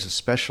all kinds of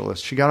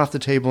specialists. She got off the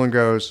table and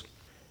goes,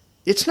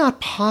 "It's not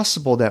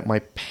possible that my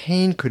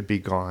pain could be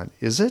gone,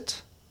 is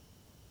it?"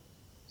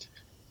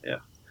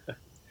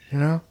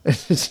 Yeah.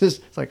 It's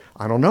just, it's like,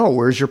 "I don't know.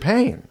 Where's your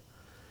pain?"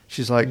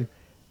 She's like,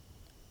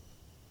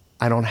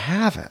 "I don't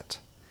have it."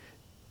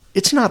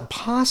 It's not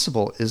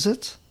possible, is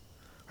it?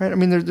 Right? I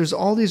mean, there's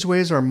all these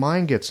ways our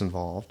mind gets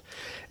involved.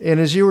 And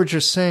as you were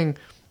just saying,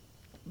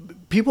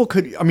 people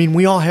could, I mean,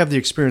 we all have the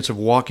experience of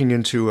walking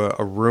into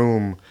a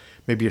room,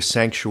 maybe a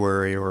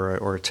sanctuary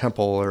or a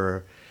temple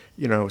or,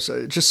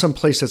 just some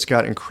place that's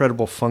got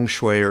incredible feng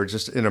shui or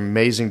just an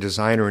amazing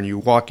designer, and you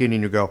walk in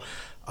and you go,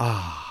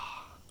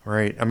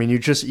 right? I mean, you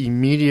just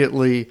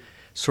immediately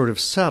sort of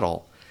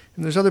settle.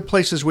 And there's other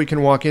places we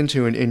can walk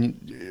into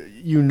and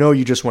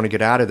you just want to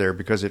get out of there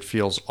because it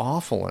feels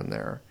awful in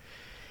there.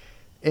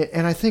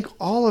 And I think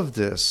all of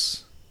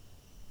this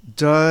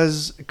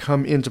does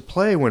come into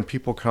play when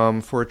people come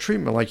for a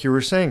treatment. Like you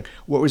were saying,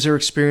 what was their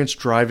experience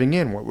driving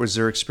in? What was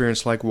their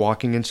experience like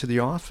walking into the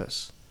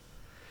office?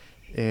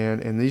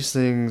 And these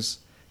things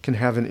can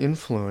have an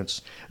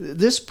influence.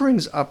 This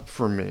brings up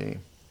for me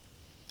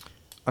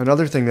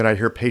another thing that I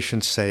hear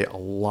patients say a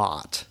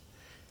lot.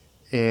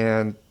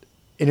 And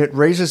it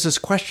raises this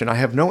question. I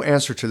have no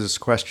answer to this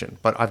question,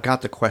 but I've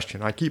got the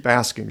question. I keep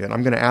asking it.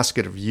 I'm going to ask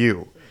it of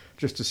you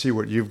just to see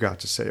what you've got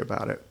to say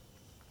about it.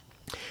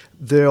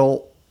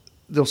 They'll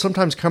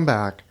sometimes come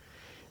back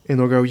and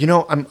they'll go,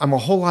 I'm a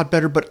whole lot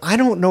better, but I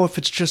don't know if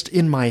it's just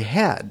in my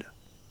head.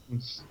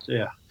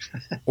 Yeah.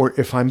 Or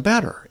if I'm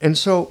better. And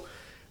so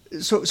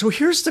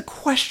here's the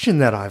question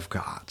that I've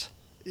got.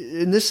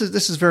 And this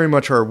is very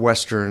much our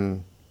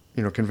Western,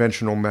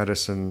 conventional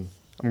medicine,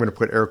 I'm going to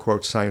put air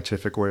quotes,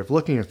 scientific way of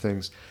looking at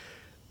things.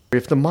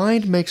 If the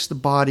mind makes the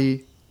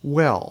body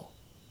well,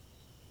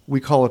 we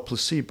call it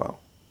placebo.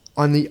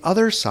 On the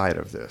other side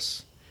of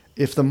this,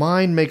 if the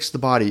mind makes the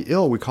body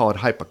ill, we call it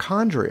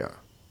hypochondria.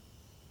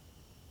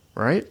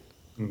 Right?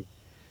 Mm.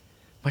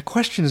 My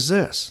question is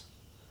this.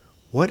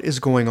 What is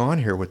going on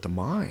here with the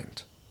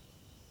mind?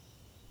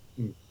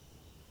 Mm.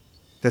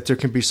 That there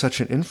can be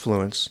such an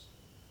influence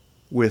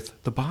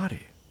with the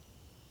body?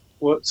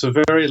 Well, it's a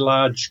very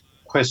large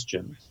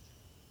question.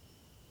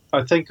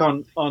 I think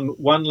on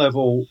one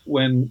level,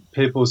 when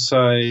people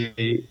say,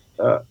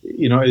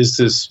 is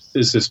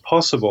this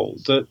possible,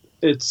 that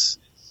it's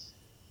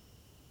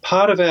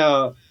part of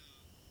our,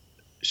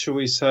 shall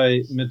we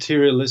say,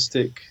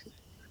 materialistic,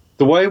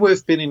 the way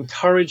we've been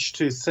encouraged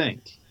to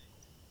think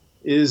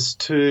is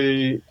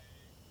to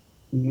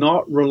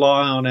not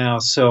rely on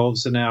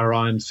ourselves and our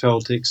own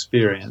felt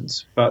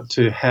experience, but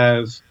to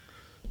have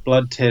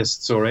blood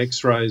tests or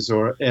x-rays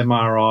or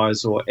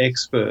MRIs or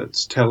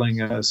experts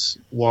telling us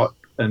what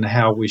and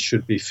how we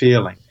should be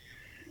feeling.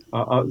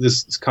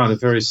 This is kind of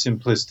very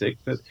simplistic,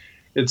 but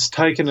it's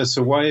taken us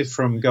away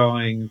from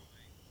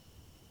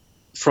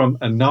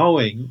a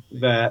knowing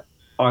that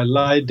I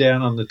laid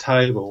down on the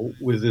table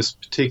with this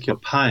particular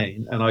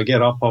pain and I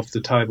get up off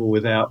the table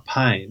without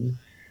pain,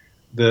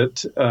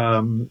 that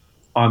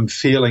I'm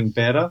feeling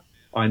better.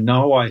 I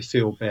know I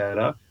feel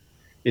better.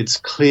 It's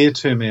clear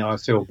to me I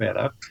feel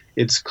better.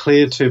 It's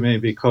clear to me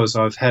because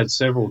I've had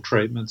several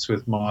treatments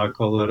with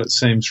Michael that it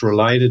seems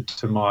related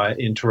to my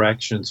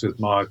interactions with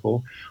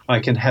Michael. I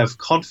can have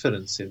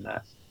confidence in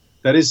that.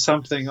 That is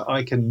something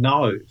I can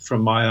know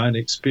from my own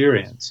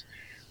experience.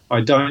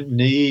 I don't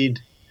need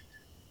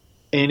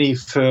any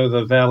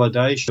further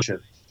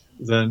validation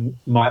than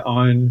my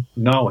own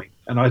knowing.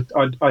 And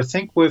I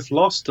think we've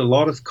lost a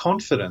lot of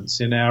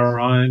confidence in our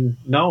own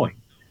knowing.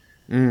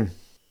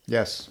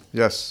 Yes,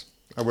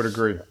 I would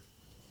agree.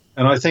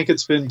 And I think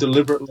it's been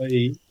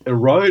deliberately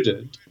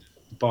eroded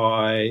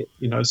by,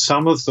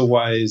 some of the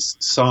ways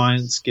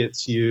science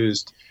gets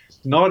used,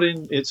 not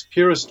in its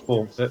purest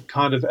form, but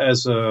kind of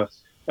as a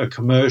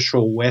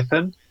commercial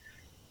weapon,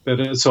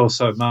 but it's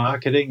also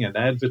marketing and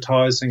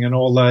advertising and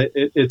all that.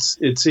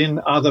 It's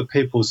in other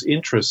people's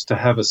interest to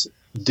have us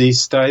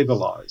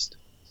destabilized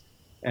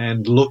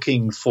and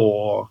looking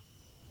for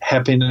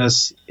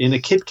happiness in a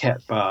Kit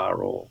Kat bar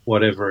or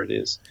whatever it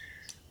is.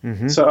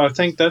 Mm-hmm. So I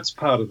think that's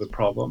part of the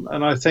problem.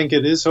 And I think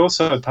it is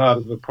also part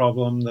of the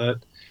problem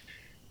that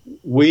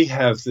we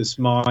have this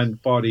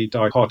mind-body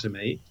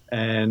dichotomy,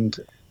 and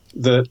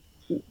that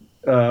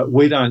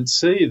we don't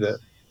see that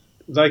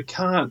they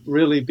can't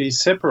really be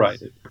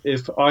separated.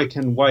 If I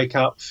can wake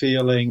up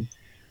feeling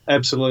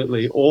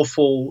absolutely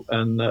awful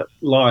and that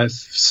life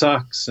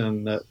sucks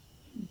and that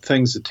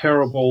things are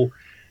terrible,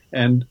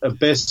 and a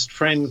best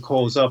friend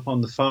calls up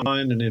on the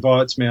phone and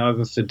invites me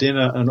over for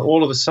dinner, and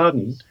all of a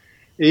sudden,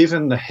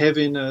 even the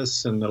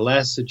heaviness and the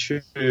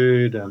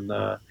lassitude and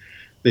the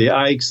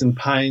aches and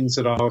pains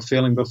that I was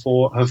feeling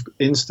before have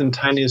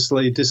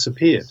instantaneously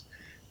disappeared.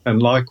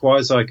 And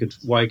likewise, I could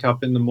wake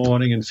up in the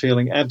morning and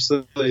feeling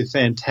absolutely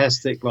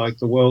fantastic, like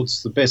the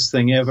world's the best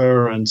thing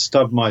ever, and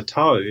stub my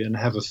toe and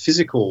have a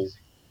physical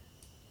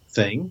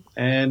thing.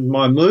 And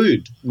my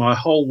mood, my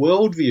whole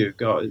worldview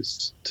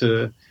goes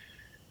to,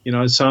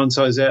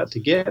 so-and-so's out to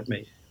get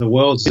me. The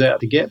world's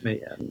out to get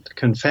me and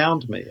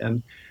confound me.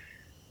 And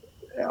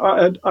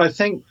I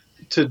think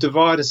to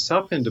divide us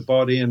up into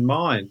body and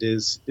mind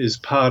is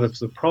part of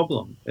the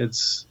problem.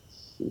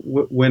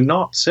 We're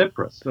not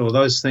separate, or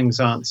those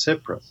things aren't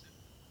separate.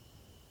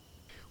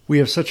 We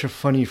have such a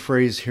funny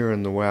phrase here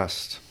in the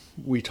West.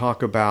 We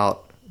talk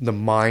about the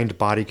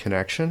mind-body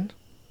connection.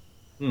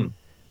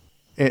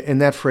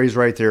 And that phrase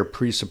right there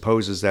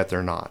presupposes that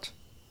they're not.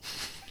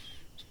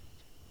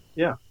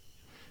 Yeah.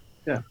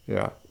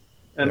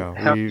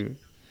 And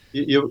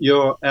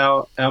yeah,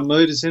 our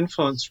mood is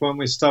influenced when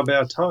we stub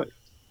our toe.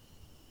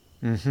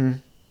 Mm-hmm.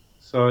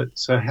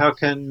 So how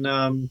can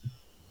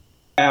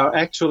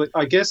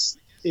I guess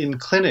in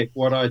clinic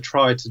what I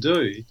try to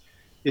do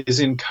is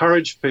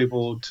encourage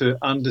people to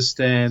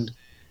understand,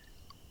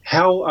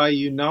 how are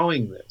you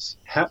knowing this?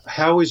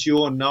 How is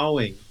your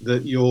knowing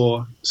that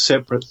you're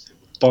separate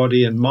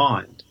body and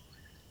mind?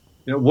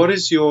 What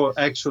is your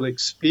actual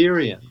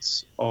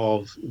experience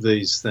of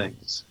these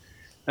things?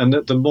 And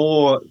that the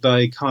more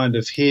they kind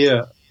of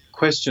hear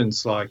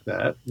questions like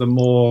that, the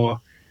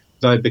more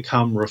they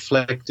become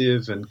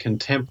reflective and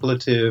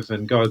contemplative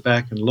and go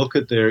back and look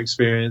at their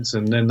experience,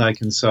 and then they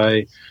can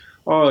say,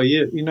 oh,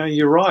 yeah,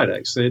 you're right,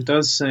 actually. It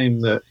does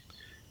seem that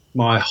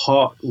my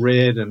hot,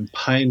 red and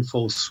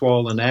painful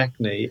swollen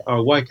acne, I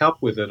wake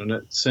up with it and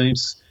it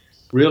seems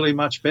really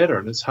much better,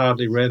 and it's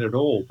hardly red at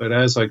all. But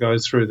as I go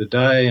through the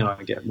day and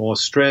I get more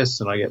stressed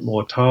and I get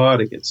more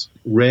tired, it gets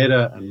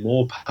redder and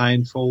more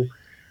painful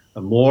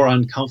and more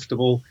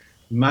uncomfortable.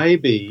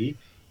 Maybe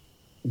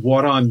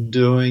what I'm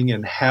doing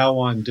and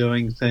how I'm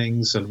doing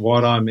things and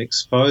what I'm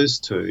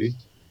exposed to,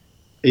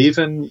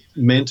 even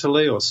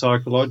mentally or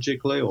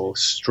psychologically, or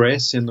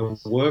stress in the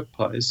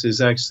workplace,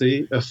 is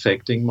actually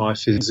affecting my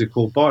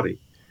physical body.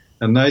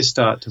 And they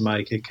start to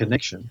make a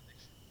connection.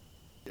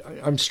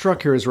 I'm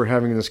struck here as we're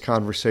having this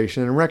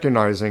conversation and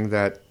recognizing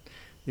that,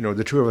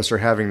 the two of us are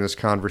having this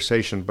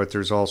conversation, but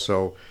there's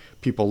also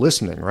people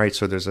listening, right?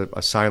 So there's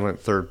a silent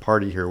third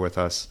party here with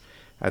us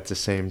at the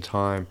same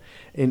time.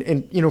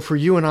 And for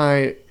you and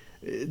I,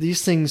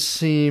 these things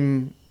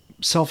seem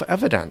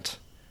self-evident,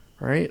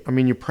 right? I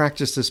mean, you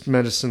practice this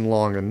medicine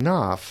long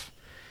enough,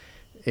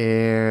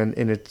 and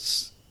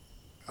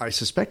I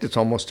suspect it's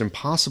almost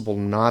impossible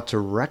not to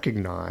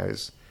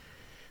recognize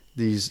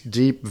these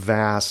deep,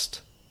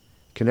 vast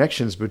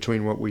connections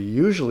between what we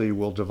usually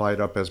will divide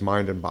up as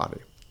mind and body.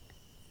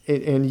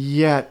 And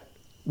yet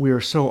we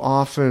are so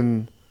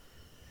often,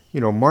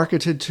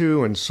 marketed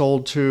to and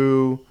sold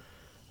to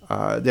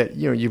that,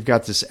 you've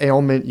got this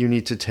ailment, you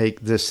need to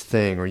take this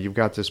thing, or you've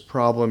got this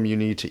problem, you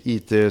need to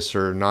eat this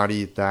or not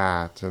eat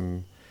that.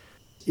 And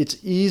it's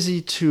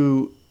easy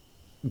to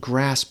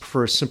grasp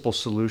for a simple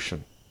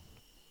solution.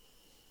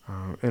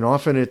 And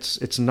often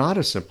it's not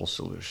a simple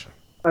solution.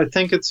 I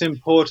think it's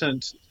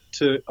important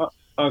to,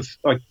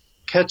 I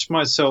catch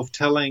myself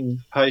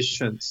telling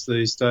patients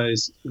these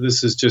days,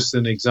 this is just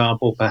an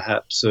example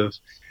perhaps of,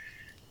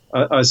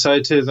 I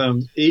say to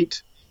them,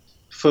 eat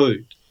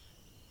food.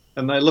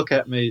 And they look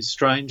at me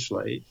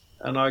strangely,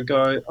 and I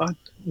go, I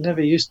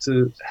never used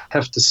to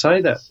have to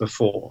say that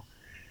before.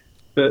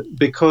 But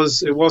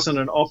because it wasn't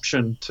an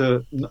option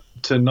to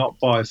not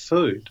buy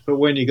food. But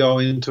when you go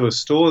into a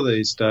store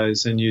these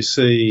days and you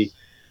see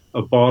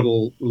a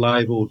bottle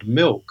labelled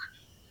milk,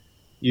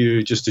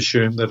 you just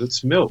assume that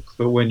it's milk.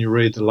 But when you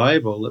read the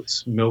label,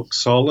 it's milk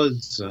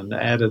solids and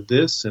added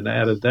this and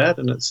added that,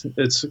 and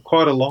it's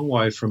quite a long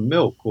way from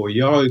milk or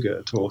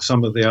yogurt or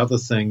some of the other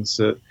things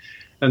that.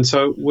 And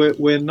so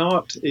we're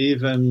not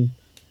even,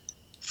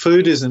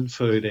 food isn't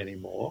food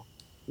anymore.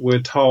 We're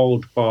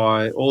told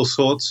by all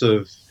sorts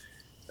of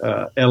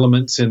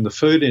elements in the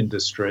food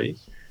industry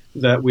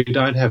that we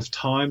don't have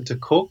time to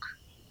cook,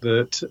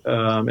 that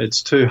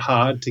it's too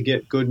hard to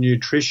get good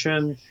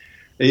nutrition.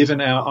 Even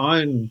our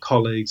own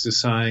colleagues are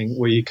saying,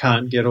 well, you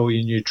can't get all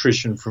your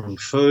nutrition from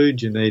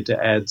food. You need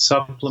to add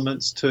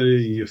supplements to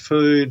your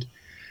food.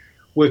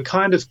 We're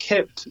kind of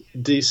kept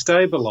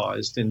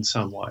destabilized in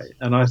some way.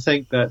 And I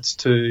think that's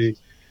to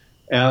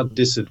our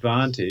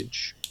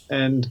disadvantage,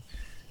 and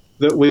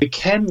that we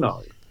can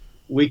know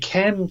we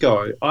can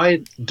go.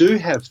 I do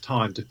have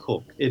time to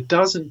cook. It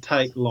doesn't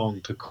take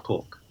long to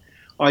cook.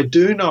 I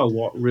do know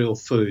what real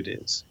food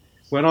is.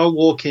 When I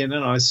walk in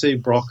and I see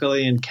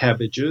broccoli and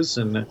cabbages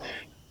and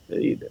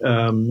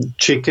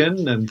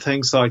chicken and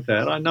things like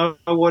that, I know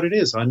what it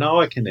is. I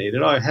know I can eat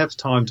it. I have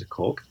time to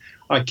cook.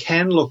 I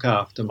can look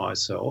after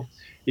myself.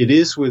 It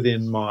is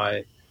within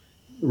my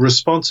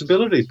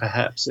responsibility,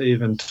 perhaps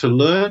even, to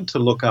learn to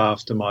look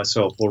after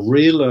myself or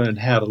relearn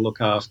how to look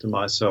after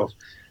myself,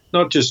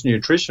 not just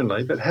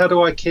nutritionally, but how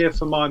do I care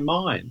for my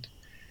mind?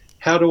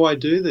 How do I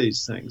do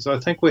these things? I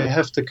think we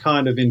have to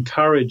kind of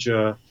encourage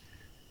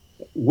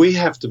we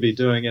have to be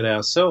doing it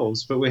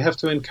ourselves, but we have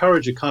to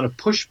encourage a kind of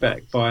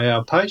pushback by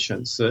our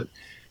patients that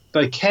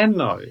they can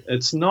know.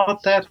 It's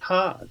not that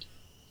hard.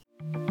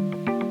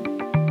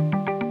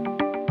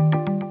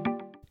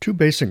 Two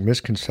basic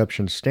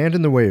misconceptions stand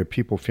in the way of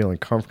people feeling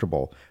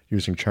comfortable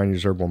using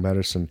Chinese herbal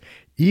medicine,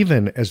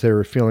 even as they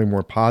are feeling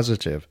more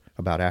positive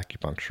about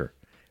acupuncture.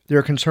 They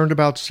are concerned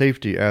about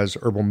safety, as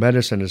herbal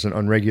medicine is an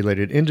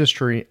unregulated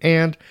industry,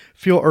 and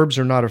feel herbs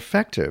are not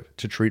effective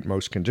to treat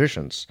most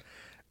conditions.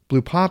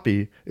 Blue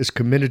Poppy is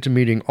committed to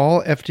meeting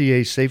all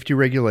FDA safety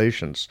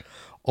regulations.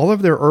 All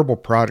of their herbal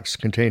products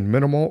contain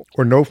minimal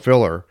or no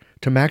filler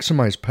to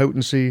maximize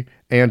potency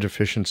and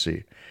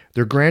efficiency.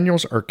 Their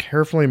granules are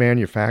carefully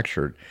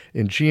manufactured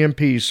in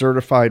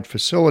GMP-certified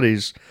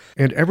facilities,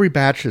 and every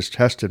batch is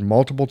tested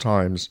multiple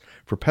times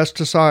for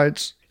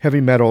pesticides,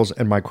 heavy metals,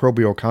 and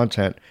microbial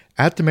content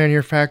at the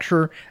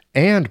manufacturer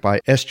and by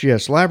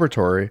SGS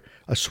Laboratory,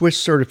 a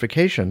Swiss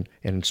certification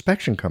and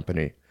inspection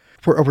company.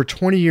 For over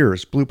 20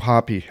 years, Blue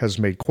Poppy has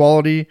made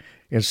quality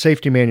and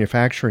safety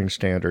manufacturing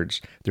standards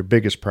their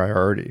biggest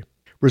priority,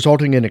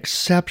 resulting in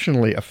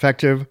exceptionally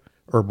effective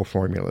herbal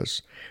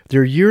formulas.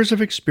 Their years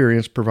of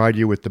experience provide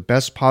you with the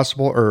best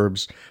possible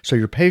herbs so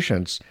your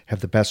patients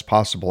have the best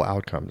possible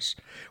outcomes.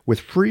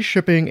 With free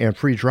shipping and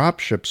free drop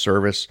ship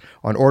service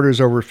on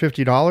orders over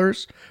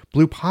 $50,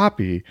 Blue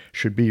Poppy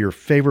should be your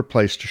favorite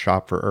place to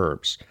shop for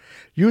herbs.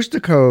 Use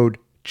the code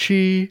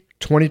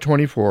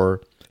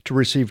CHI2024 to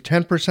receive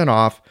 10%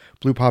 off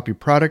Blue Poppy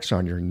products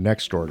on your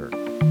next order.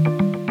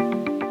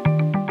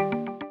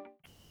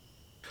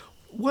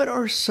 What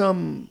are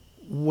some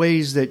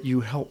ways that you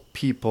help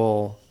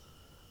people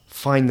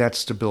find that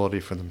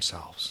stability for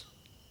themselves?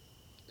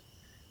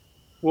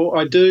 Well,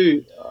 I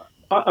do.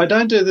 I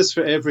don't do this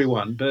for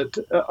everyone, but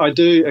I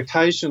do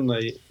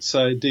occasionally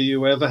say, do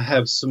you ever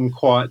have some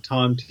quiet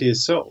time to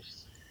yourself?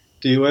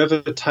 Do you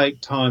ever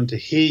take time to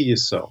hear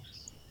yourself?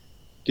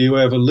 Do you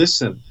ever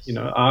listen?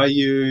 Are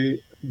you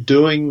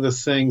doing the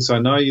things? I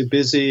know you're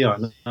busy. I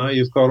know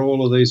you've got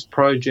all of these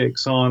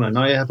projects on. I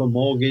know you have a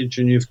mortgage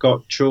and you've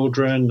got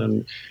children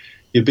and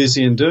you're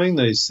busy in doing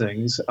these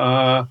things.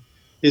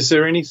 Is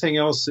there anything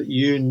else that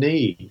you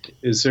need?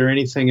 Is there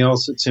anything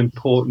else that's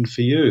important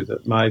for you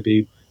that may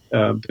be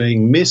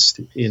being missed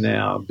in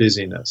our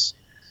busyness?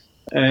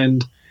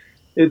 And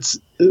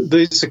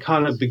these are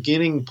kind of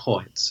beginning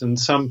points, and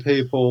some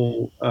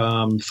people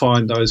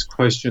find those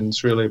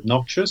questions really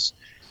obnoxious.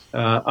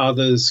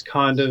 Others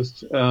kind of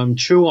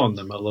chew on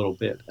them a little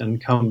bit and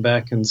come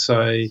back and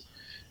say,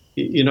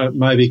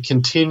 maybe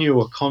continue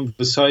a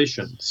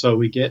conversation so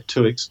we get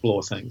to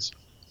explore things.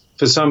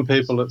 For some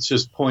people, it's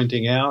just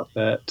pointing out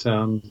that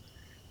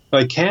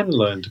they can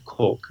learn to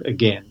cook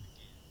again.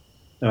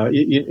 So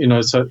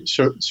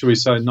should we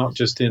say not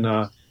just in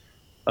a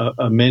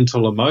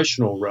mental,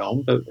 emotional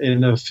realm, but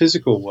in a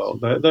physical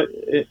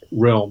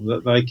realm,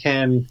 that they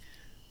can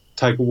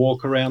take a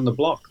walk around the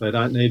block. They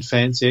don't need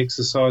fancy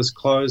exercise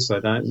clothes.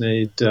 They don't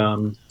need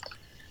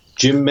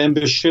gym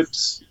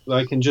memberships.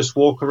 They can just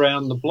walk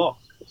around the block.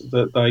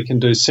 That they can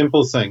do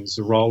simple things,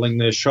 rolling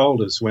their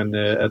shoulders when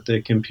they're at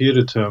their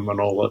computer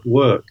terminal at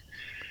work,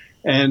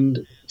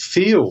 and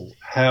feel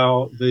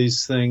how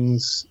these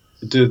things,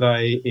 do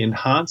they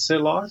enhance their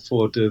life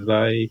or do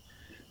they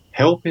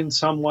help in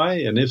some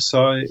way, and if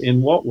so,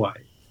 in what way?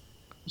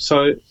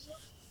 So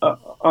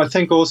I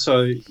think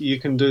also you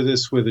can do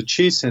this with a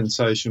chi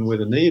sensation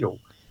with a needle.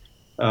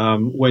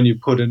 When you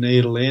put a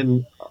needle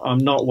in, I'm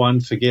not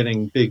one for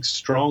getting big,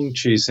 strong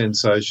chi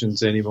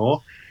sensations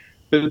anymore,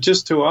 but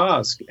just to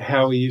ask,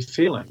 how are you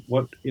feeling?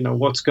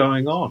 What's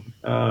going on?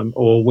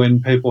 Or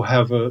when people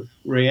have a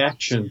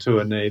reaction to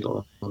a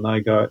needle and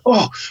they go,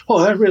 oh,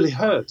 that really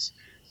hurts.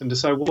 And to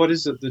say, what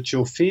is it that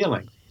you're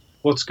feeling?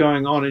 What's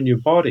going on in your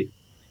body?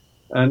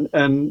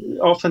 And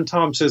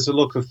oftentimes there's a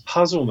look of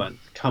puzzlement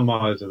come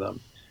over them.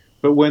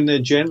 But when they're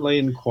gently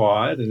and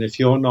quiet, and if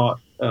you're not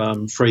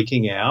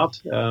freaking out,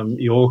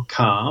 you're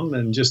calm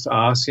and just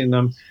asking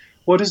them,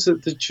 what is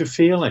it that you're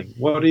feeling?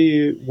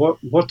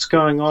 What's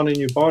going on in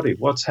your body?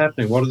 What's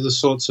happening? What are the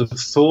sorts of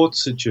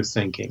thoughts that you're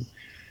thinking?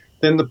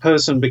 Then the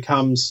person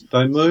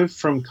they move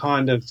from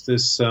kind of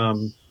this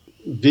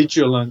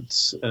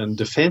vigilance and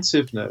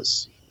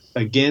defensiveness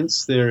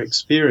against their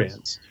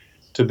experience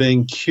to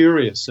being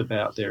curious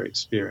about their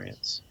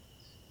experience.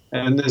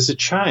 And there's a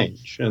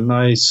change, and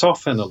they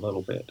soften a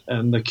little bit,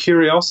 and the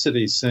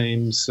curiosity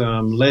seems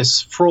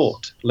less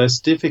fraught, less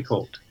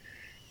difficult.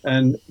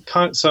 And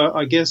so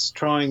I guess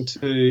trying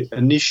to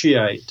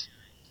initiate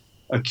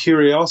a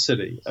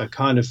curiosity, a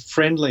kind of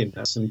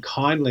friendliness and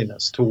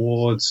kindliness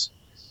towards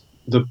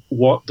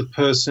what the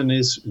person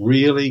is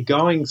really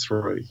going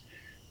through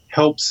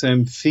helps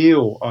them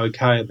feel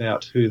okay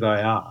about who they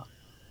are.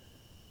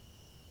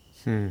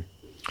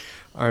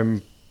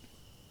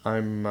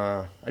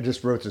 I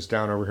just wrote this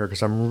down over here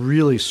because I'm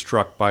really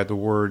struck by the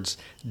words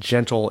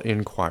gentle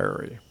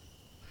inquiry.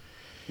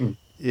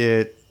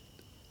 And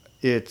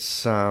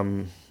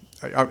I'm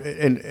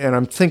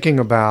thinking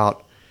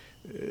about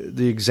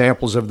the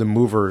examples of the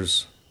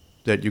movers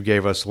that you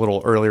gave us a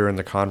little earlier in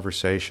the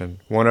conversation.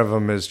 One of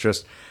them is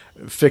just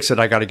fix it,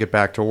 I got to get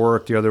back to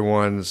work. The other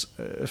one's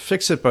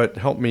fix it, but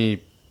help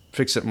me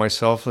fix it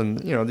myself. And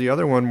the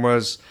other one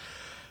was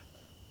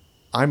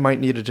I might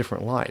need a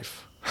different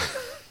life.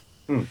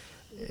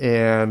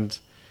 And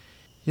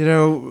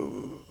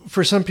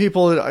for some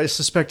people, I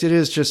suspect it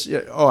is just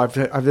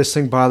I've this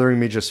thing bothering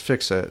me, just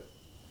fix it.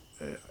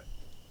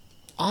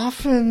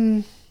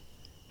 Often,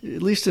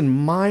 at least in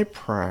my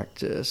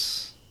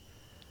practice,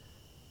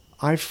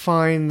 I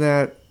find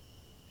that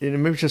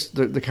maybe just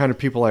the kind of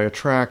people I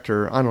attract,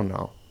 or I don't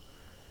know,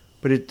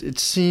 but it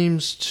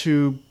seems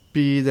to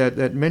be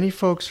that many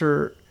folks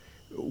are,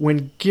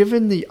 when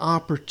given the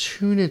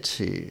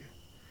opportunity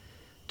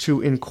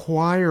to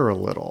inquire a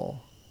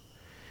little,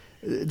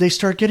 they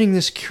start getting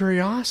this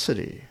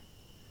curiosity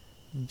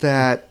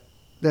that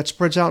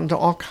spreads out into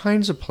all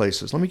kinds of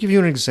places. Let me give you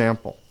an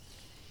example.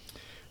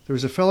 There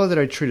was a fellow that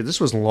I treated.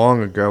 This was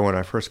long ago when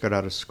I first got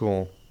out of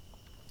school.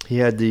 He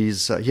had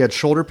he had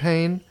shoulder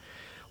pain,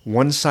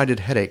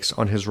 one-sided headaches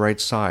on his right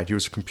side. He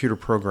was a computer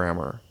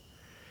programmer.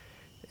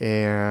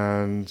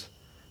 And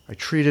I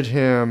treated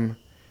him.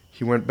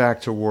 He went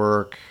back to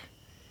work.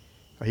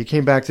 He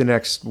came back the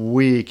next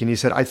week and he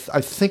said, I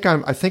think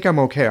I'm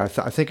okay. I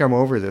think I'm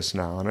over this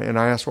now. And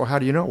I asked, well, how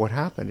do you know? What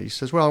happened? He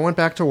says, well, I went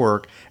back to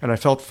work and I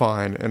felt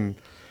fine. And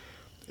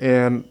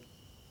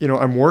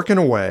I'm working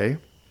away.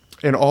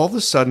 And all of a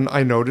sudden,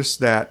 I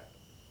noticed that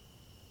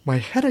my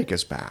headache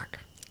is back.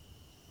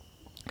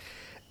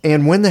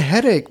 And when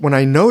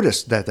I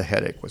noticed that the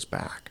headache was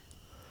back,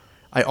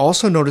 I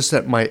also noticed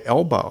that my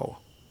elbow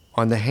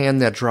on the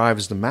hand that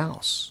drives the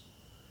mouse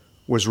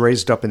was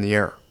raised up in the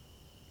air.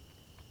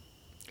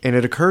 And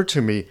it occurred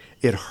to me,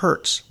 it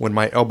hurts when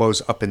my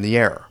elbow's up in the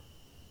air.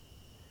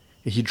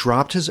 He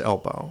dropped his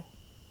elbow,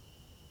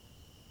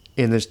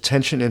 and the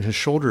tension in his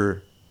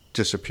shoulder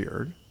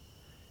disappeared,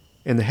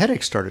 and the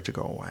headache started to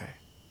go away.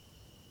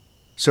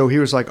 So he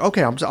was like,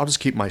 "Okay, I'll just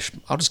keep my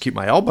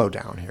elbow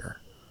down here,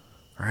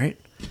 all right?"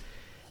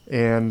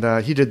 And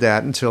he did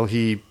that until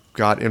he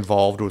got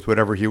involved with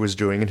whatever he was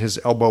doing, and his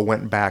elbow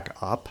went back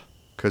up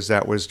because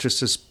that was just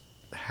this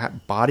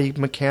body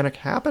mechanic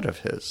habit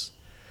of his.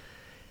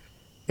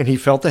 And he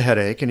felt the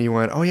headache, and he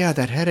went, "Oh yeah,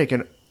 that headache,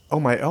 and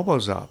oh, my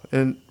elbow's up."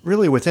 And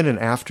really, within an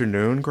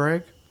afternoon,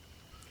 Greg,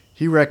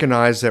 he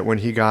recognized that when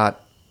he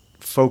got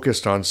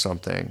focused on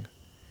something,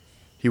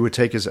 he would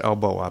take his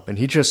elbow up, and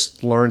he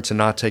just learned to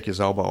not take his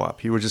elbow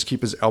up. He would just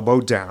keep his elbow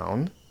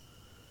down,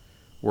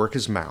 work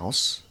his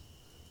mouse,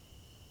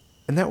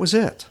 and that was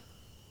it.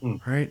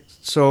 Right?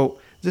 So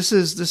this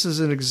is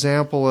an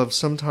example of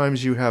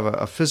sometimes you have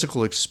a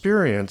physical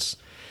experience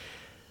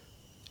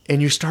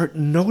and you start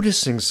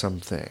noticing some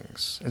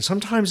things. And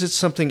sometimes it's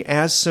something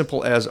as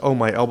simple as, oh,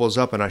 my elbow's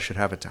up and I should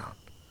have it down.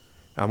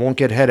 I won't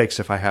get headaches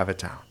if I have it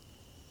down.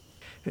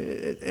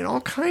 In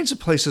all kinds of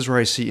places where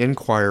I see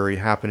inquiry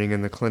happening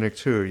in the clinic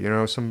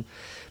too. Some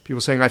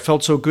people saying, I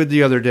felt so good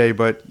the other day,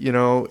 but,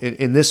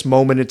 in this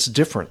moment it's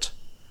different.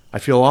 I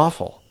feel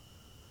awful.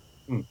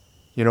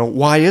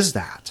 Why is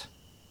that?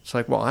 It's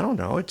like, well, I don't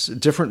know. It's a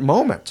different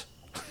moment.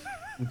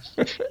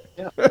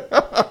 Yeah.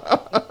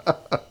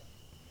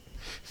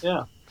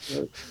 Yeah.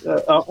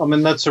 I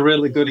mean, that's a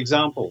really good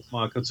example,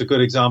 Mike. It's a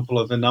good example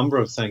of a number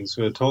of things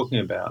we're talking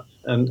about.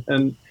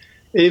 And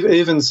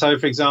even so,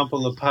 for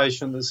example, a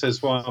patient that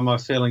says, why am I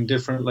feeling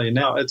differently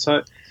now? It's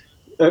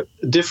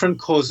different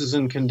causes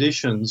and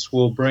conditions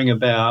will bring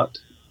about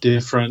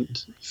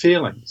different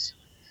feelings.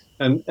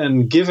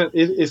 And given,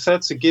 if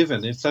that's a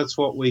given, if that's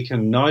what we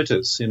can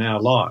notice in our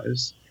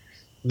lives,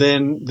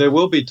 then there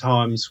will be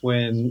times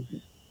when,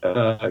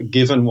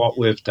 given what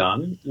we've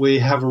done, we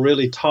have a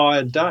really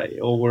tired day,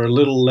 or we're a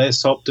little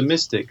less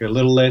optimistic, a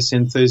little less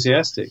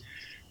enthusiastic.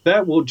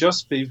 That will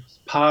just be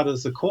part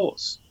of the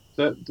course.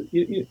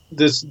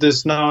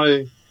 There's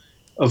no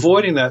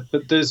avoiding that,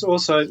 but there's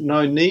also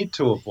no need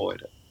to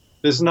avoid it.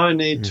 There's no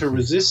need to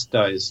resist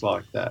days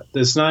like that.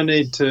 There's no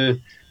need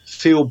to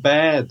feel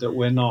bad that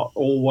we're not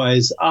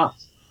always up.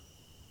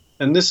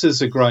 And this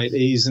is a great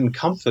ease and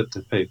comfort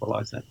to people,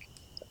 I think.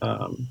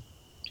 I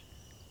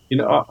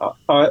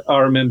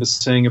remember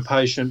seeing a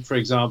patient, for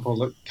example,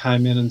 that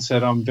came in and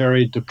said, I'm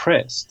very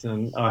depressed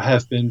and I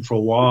have been for a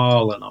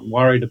while and I'm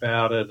worried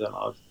about it and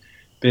I've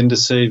been to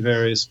see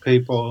various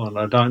people and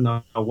I don't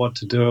know what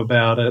to do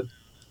about it.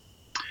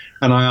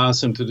 And I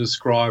asked them to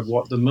describe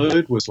what the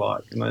mood was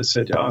like. And they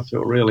said, I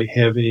feel really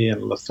heavy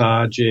and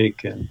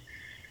lethargic and,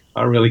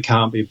 I really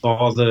can't be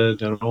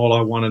bothered, and all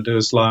I want to do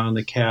is lie on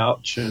the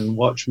couch and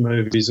watch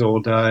movies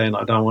all day, and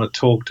I don't want to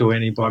talk to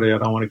anybody. I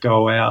don't want to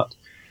go out.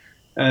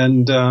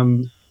 And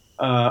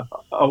I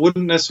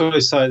wouldn't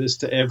necessarily say this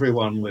to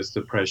everyone with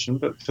depression,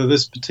 but for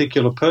this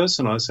particular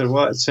person, I said,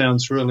 well, it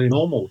sounds really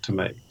normal to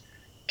me.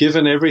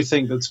 Given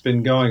everything that's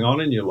been going on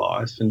in your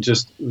life and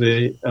just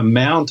the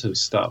amount of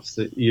stuff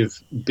that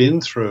you've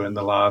been through in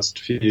the last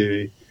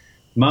few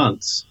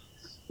months,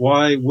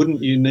 why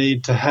wouldn't you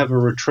need to have a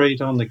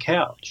retreat on the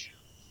couch?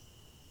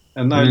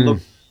 And they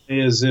looked at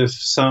me as if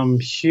some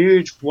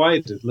huge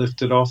weight had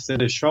lifted off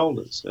their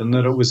shoulders and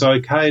that it was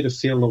okay to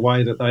feel the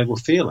way that they were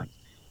feeling,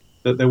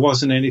 that there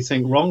wasn't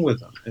anything wrong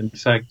with them. In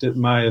fact, it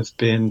may have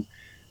been,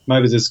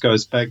 maybe this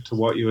goes back to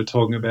what you were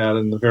talking about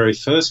in the very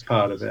first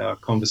part of our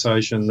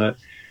conversation, that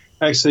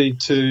actually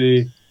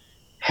to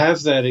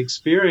have that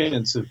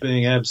experience of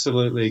being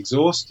absolutely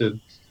exhausted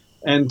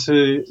and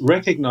to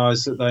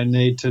recognize that they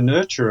need to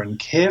nurture and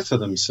care for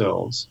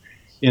themselves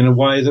in a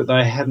way that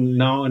they hadn't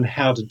known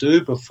how to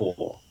do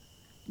before,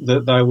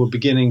 that they were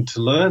beginning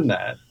to learn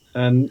that,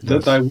 and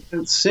that they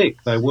weren't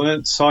sick, they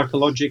weren't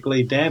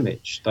psychologically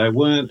damaged, they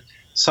weren't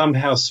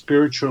somehow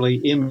spiritually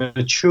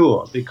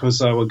immature because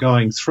they were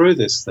going through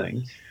this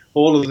thing,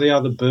 all of the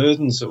other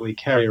burdens that we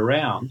carry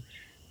around,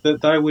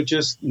 that they were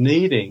just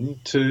needing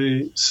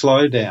to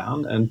slow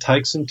down and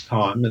take some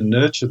time and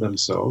nurture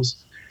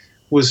themselves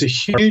was a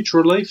huge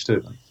relief to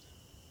them.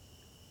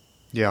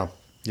 Yeah,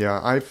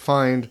 I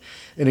find,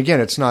 and again,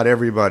 it's not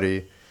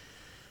everybody,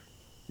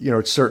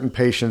 it's certain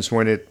patients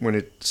when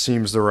it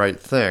seems the right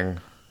thing.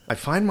 I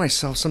find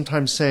myself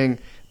sometimes saying,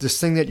 this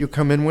thing that you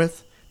come in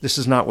with, this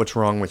is not what's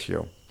wrong with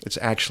you. It's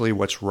actually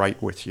what's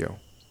right with you.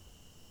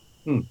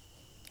 All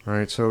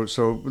right, so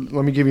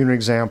let me give you an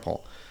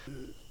example.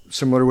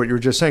 Similar to what you were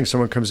just saying,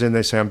 someone comes in,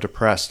 they say, I'm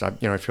depressed,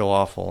 I feel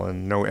awful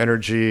and no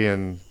energy.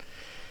 And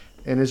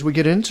as we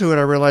get into it,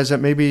 I realize that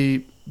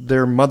maybe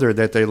their mother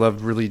that they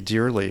loved really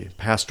dearly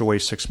passed away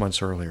 6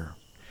 months earlier.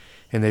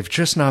 And they've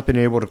just not been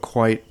able to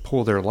quite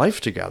pull their life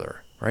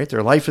together, right?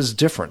 Their life is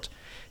different,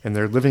 and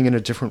they're living in a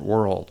different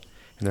world,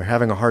 and they're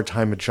having a hard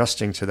time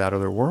adjusting to that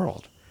other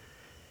world.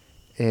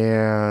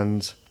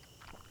 And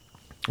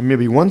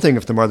maybe one thing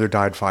if the mother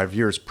died 5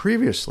 years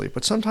previously,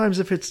 but sometimes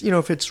if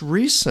it's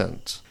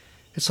recent,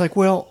 it's like,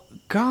 well,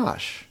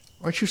 gosh,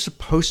 aren't you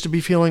supposed to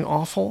be feeling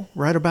awful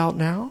right about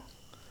now?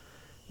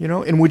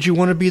 And would you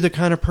want to be the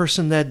kind of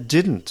person that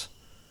didn't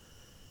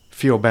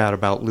feel bad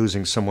about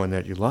losing someone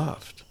that you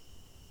loved?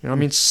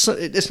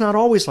 It's not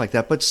always like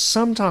that, but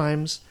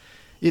sometimes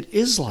it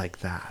is like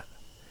that.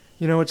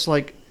 It's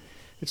like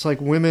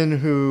women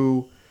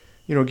who,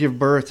 give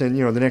birth and,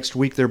 the next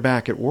week they're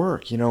back at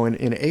work.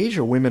 In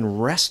Asia, women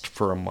rest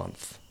for a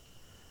month.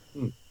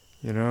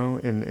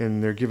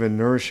 And they're given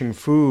nourishing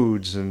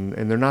foods, and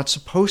they're not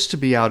supposed to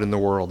be out in the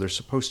world. They're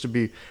supposed to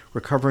be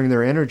recovering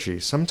their energy.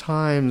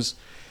 Sometimes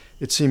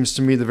it seems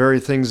to me the very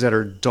things that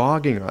are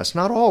dogging us,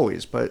 not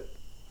always, but,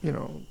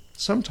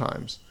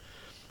 sometimes,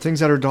 things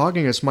that are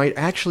dogging us might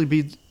actually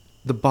be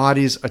the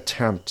body's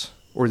attempt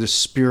or the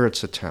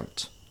spirit's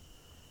attempt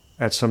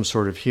at some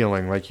sort of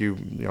healing, like you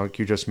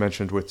just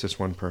mentioned with this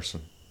one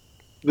person.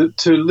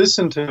 To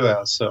listen to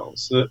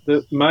ourselves,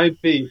 that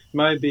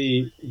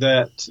maybe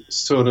that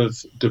sort of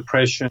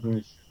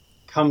depression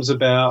comes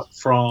about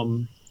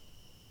from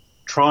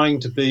trying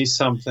to be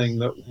something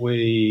that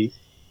we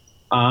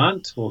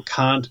aren't or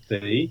can't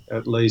be,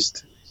 at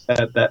least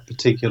at that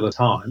particular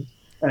time,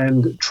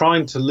 and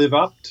trying to live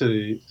up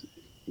to,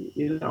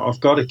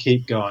 I've got to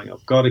keep going,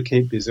 I've got to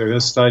keep busy, I've got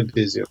to stay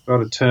busy, I've got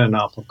to turn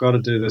up, I've got to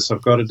do this,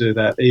 I've got to do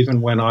that,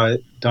 even when I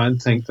don't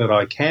think that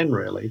I can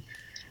really.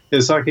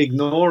 It's like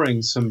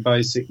ignoring some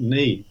basic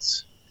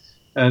needs,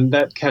 and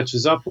that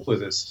catches up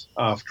with us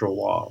after a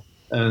while.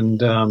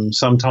 And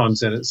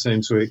sometimes then it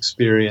seems we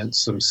experience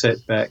some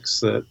setbacks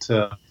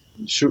that,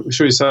 should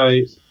we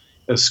say,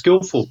 a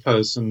skillful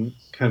person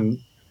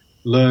can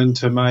learn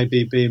to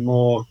maybe be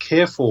more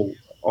careful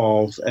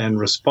of and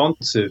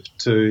responsive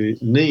to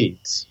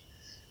needs,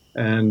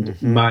 and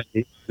may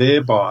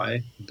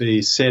thereby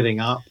be setting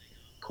up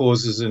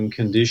causes and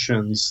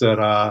conditions that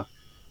are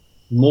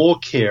more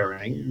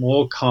caring,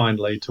 more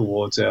kindly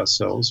towards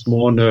ourselves,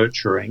 more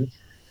nurturing,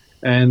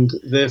 and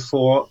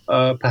therefore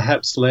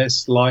perhaps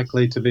less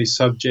likely to be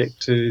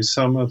subject to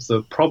some of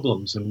the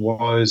problems and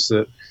woes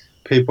that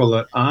people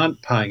that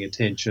aren't paying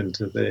attention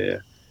to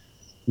their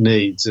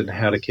needs and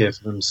how to care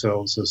for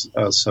themselves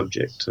are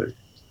subject to.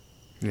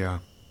 Yeah.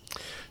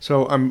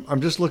 So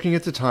I'm just looking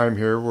at the time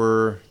here.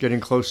 We're getting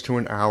close to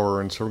an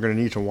hour, and so we're going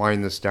to need to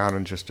wind this down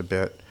in just a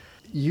bit.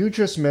 You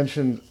just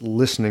mentioned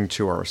listening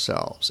to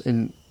ourselves,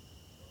 and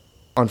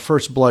on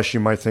first blush, you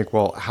might think,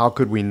 well, how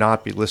could we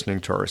not be listening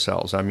to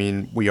ourselves? I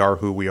mean, we are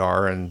who we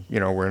are, and,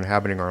 we're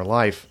inhabiting our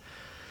life.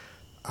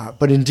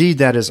 But indeed,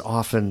 that is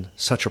often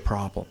such a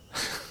problem.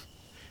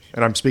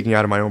 And I'm speaking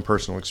out of my own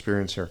personal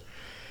experience here.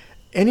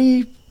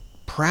 Any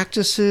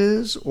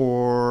practices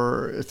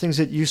or things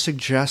that you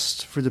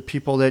suggest for the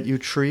people that you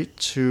treat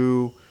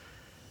to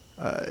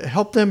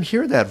help them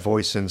hear that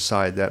voice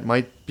inside that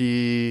might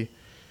be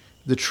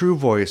the true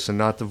voice and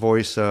not the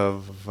voice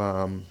of,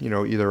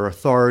 either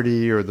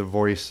authority or the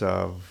voice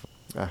of,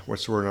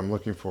 what's the word I'm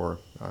looking for?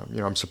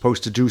 I'm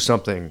supposed to do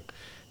something.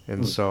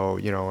 And so,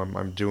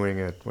 I'm doing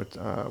it.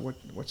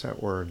 What's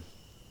that word?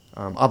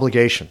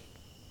 Obligation.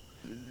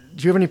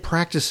 Do you have any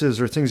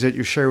practices or things that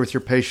you share with your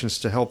patients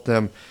to help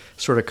them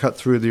sort of cut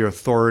through the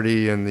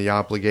authority and the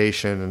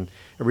obligation and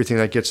everything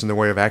that gets in the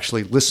way of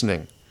actually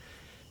listening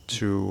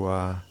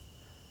to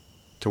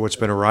what's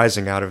been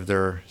arising out of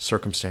their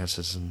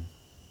circumstances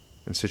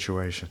and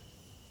situation?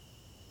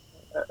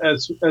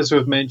 As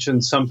we've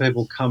mentioned, some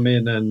people come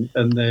in and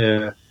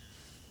they're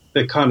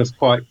kind of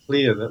quite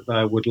clear that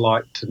they would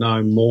like to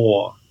know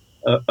more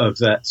of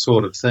that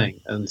sort of thing.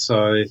 And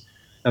so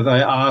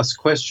they ask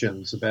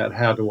questions about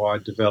how do I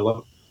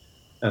develop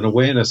an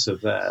awareness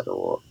of that,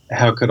 or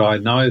how could I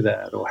know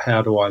that, or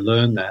how do I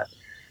learn that?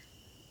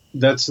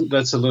 That's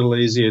a little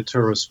easier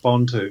to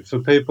respond to. For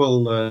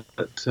people that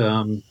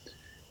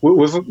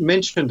we've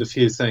mentioned a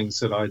few things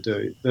that I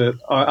do, that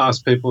I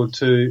ask people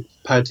to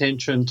pay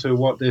attention to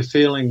what they're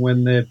feeling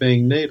when they're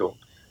being needled.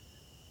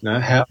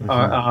 I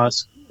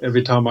ask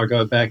every time I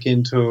go back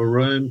into a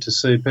room to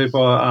see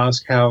people, I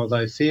ask how are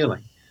they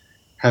feeling?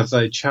 Have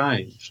they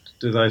changed?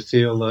 Do they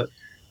feel that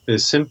their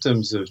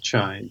symptoms have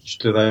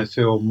changed? Do they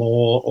feel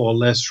more or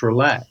less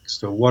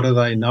relaxed? Or what are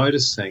they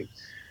noticing?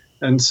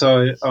 And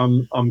so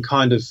I'm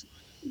kind of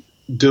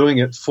doing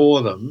it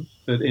for them,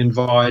 but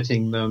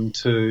inviting them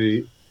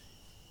to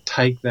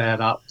take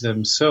that up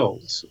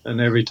themselves. And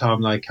every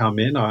time they come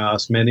in, I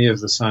ask many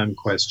of the same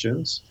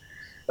questions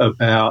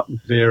about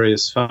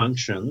various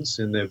functions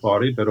in their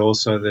body, but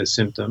also their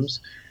symptoms.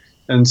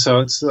 And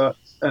so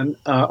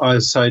I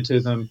say to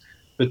them,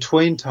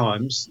 between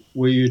times,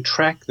 will you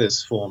track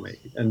this for me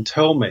and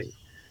tell me,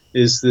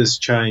 is this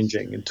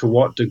changing, and to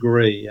what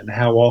degree, and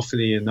how often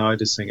are you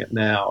noticing it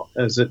now?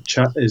 Is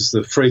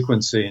the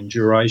frequency and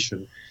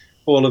duration,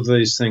 all of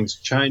these things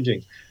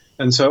changing?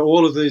 And so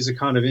all of these are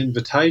kind of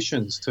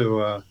invitations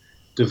to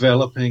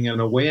developing an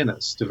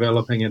awareness,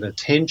 developing an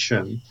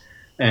attention,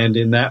 and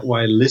in that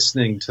way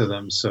listening to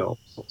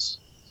themselves.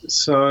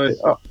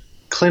 So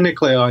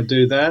clinically I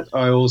do that.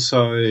 I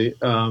also,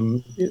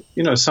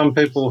 some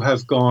people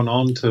have gone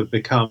on to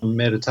become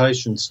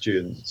meditation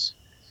students.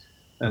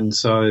 And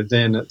so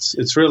then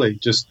it's really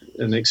just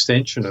an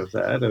extension of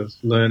that, of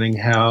learning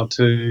how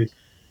to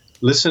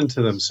listen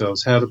to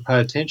themselves, how to pay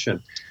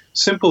attention.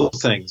 Simple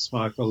things,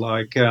 Michael,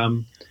 like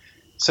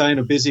say in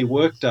a busy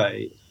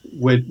workday,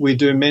 we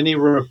do many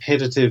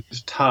repetitive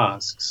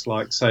tasks,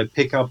 like say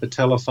pick up a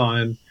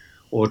telephone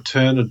or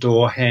turn a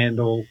door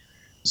handle.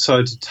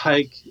 So to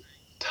take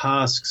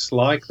tasks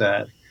like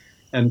that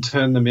and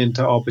turn them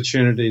into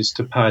opportunities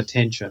to pay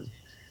attention.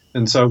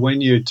 And so when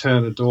you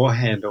turn a door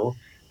handle,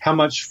 how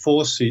much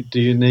force do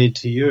you need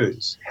to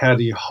use? How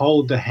do you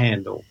hold the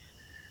handle?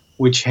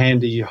 Which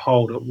hand do you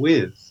hold it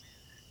with?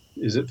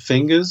 Is it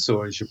fingers,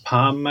 or is your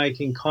palm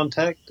making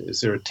contact?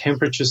 Is there a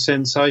temperature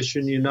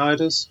sensation you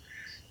notice?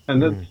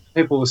 And that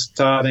people are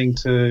starting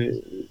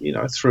to,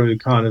 through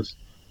kind of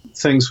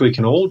things we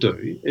can all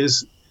do,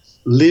 is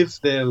live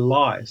their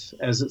life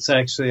as it's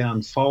actually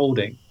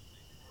unfolding,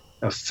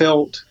 a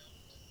felt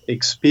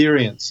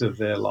experience of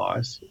their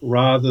life,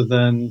 rather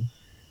than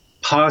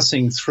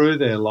passing through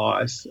their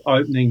life,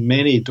 opening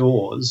many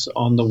doors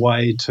on the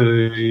way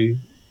to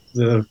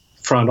the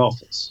front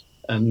office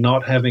and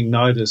not having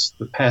noticed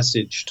the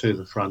passage to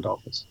the front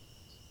office.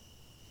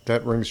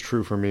 That rings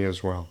true for me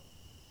as well.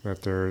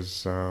 That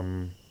there's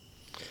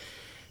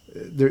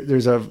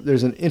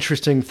there's an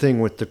interesting thing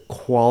with the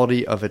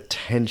quality of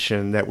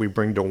attention that we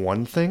bring to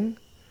one thing.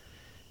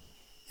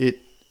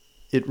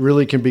 It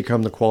really can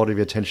become the quality of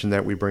attention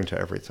that we bring to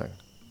everything.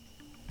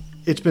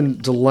 It's been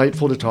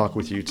delightful to talk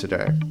with you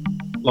today.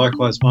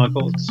 Likewise,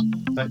 Michael.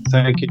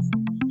 Thank you for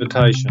the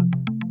invitation.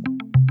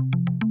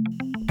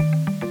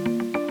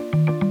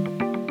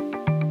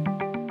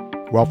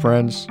 Well,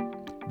 friends,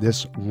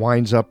 this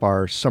winds up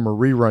our summer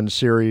rerun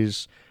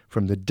series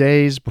from the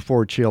days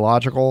before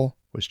Qiological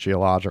was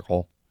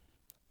Qiological.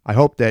 I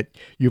hope that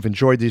you've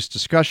enjoyed these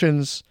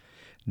discussions.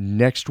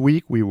 Next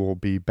week, we will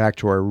be back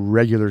to our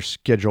regular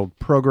scheduled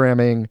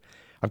programming.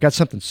 I've got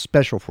something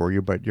special for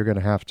you, but you're going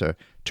to have to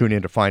tune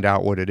in to find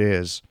out what it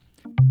is.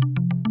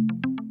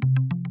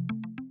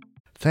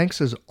 Thanks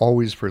as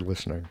always for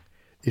listening.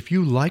 If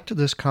you liked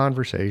this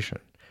conversation,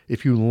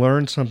 if you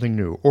learned something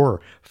new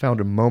or found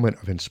a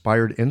moment of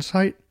inspired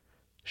insight,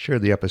 share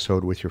the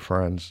episode with your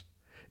friends.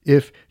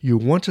 If you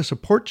want to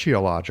support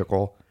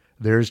Qiological,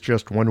 there's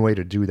just one way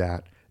to do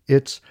that.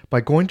 It's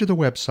by going to the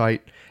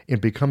website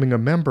and becoming a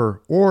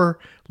member or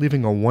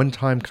leaving a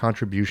one-time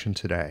contribution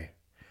today.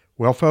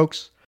 Well,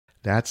 folks,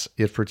 that's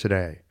it for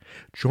today.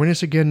 Join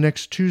us again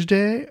next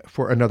Tuesday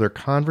for another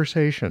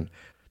conversation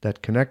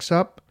that connects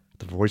up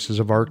the voices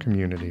of our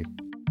community.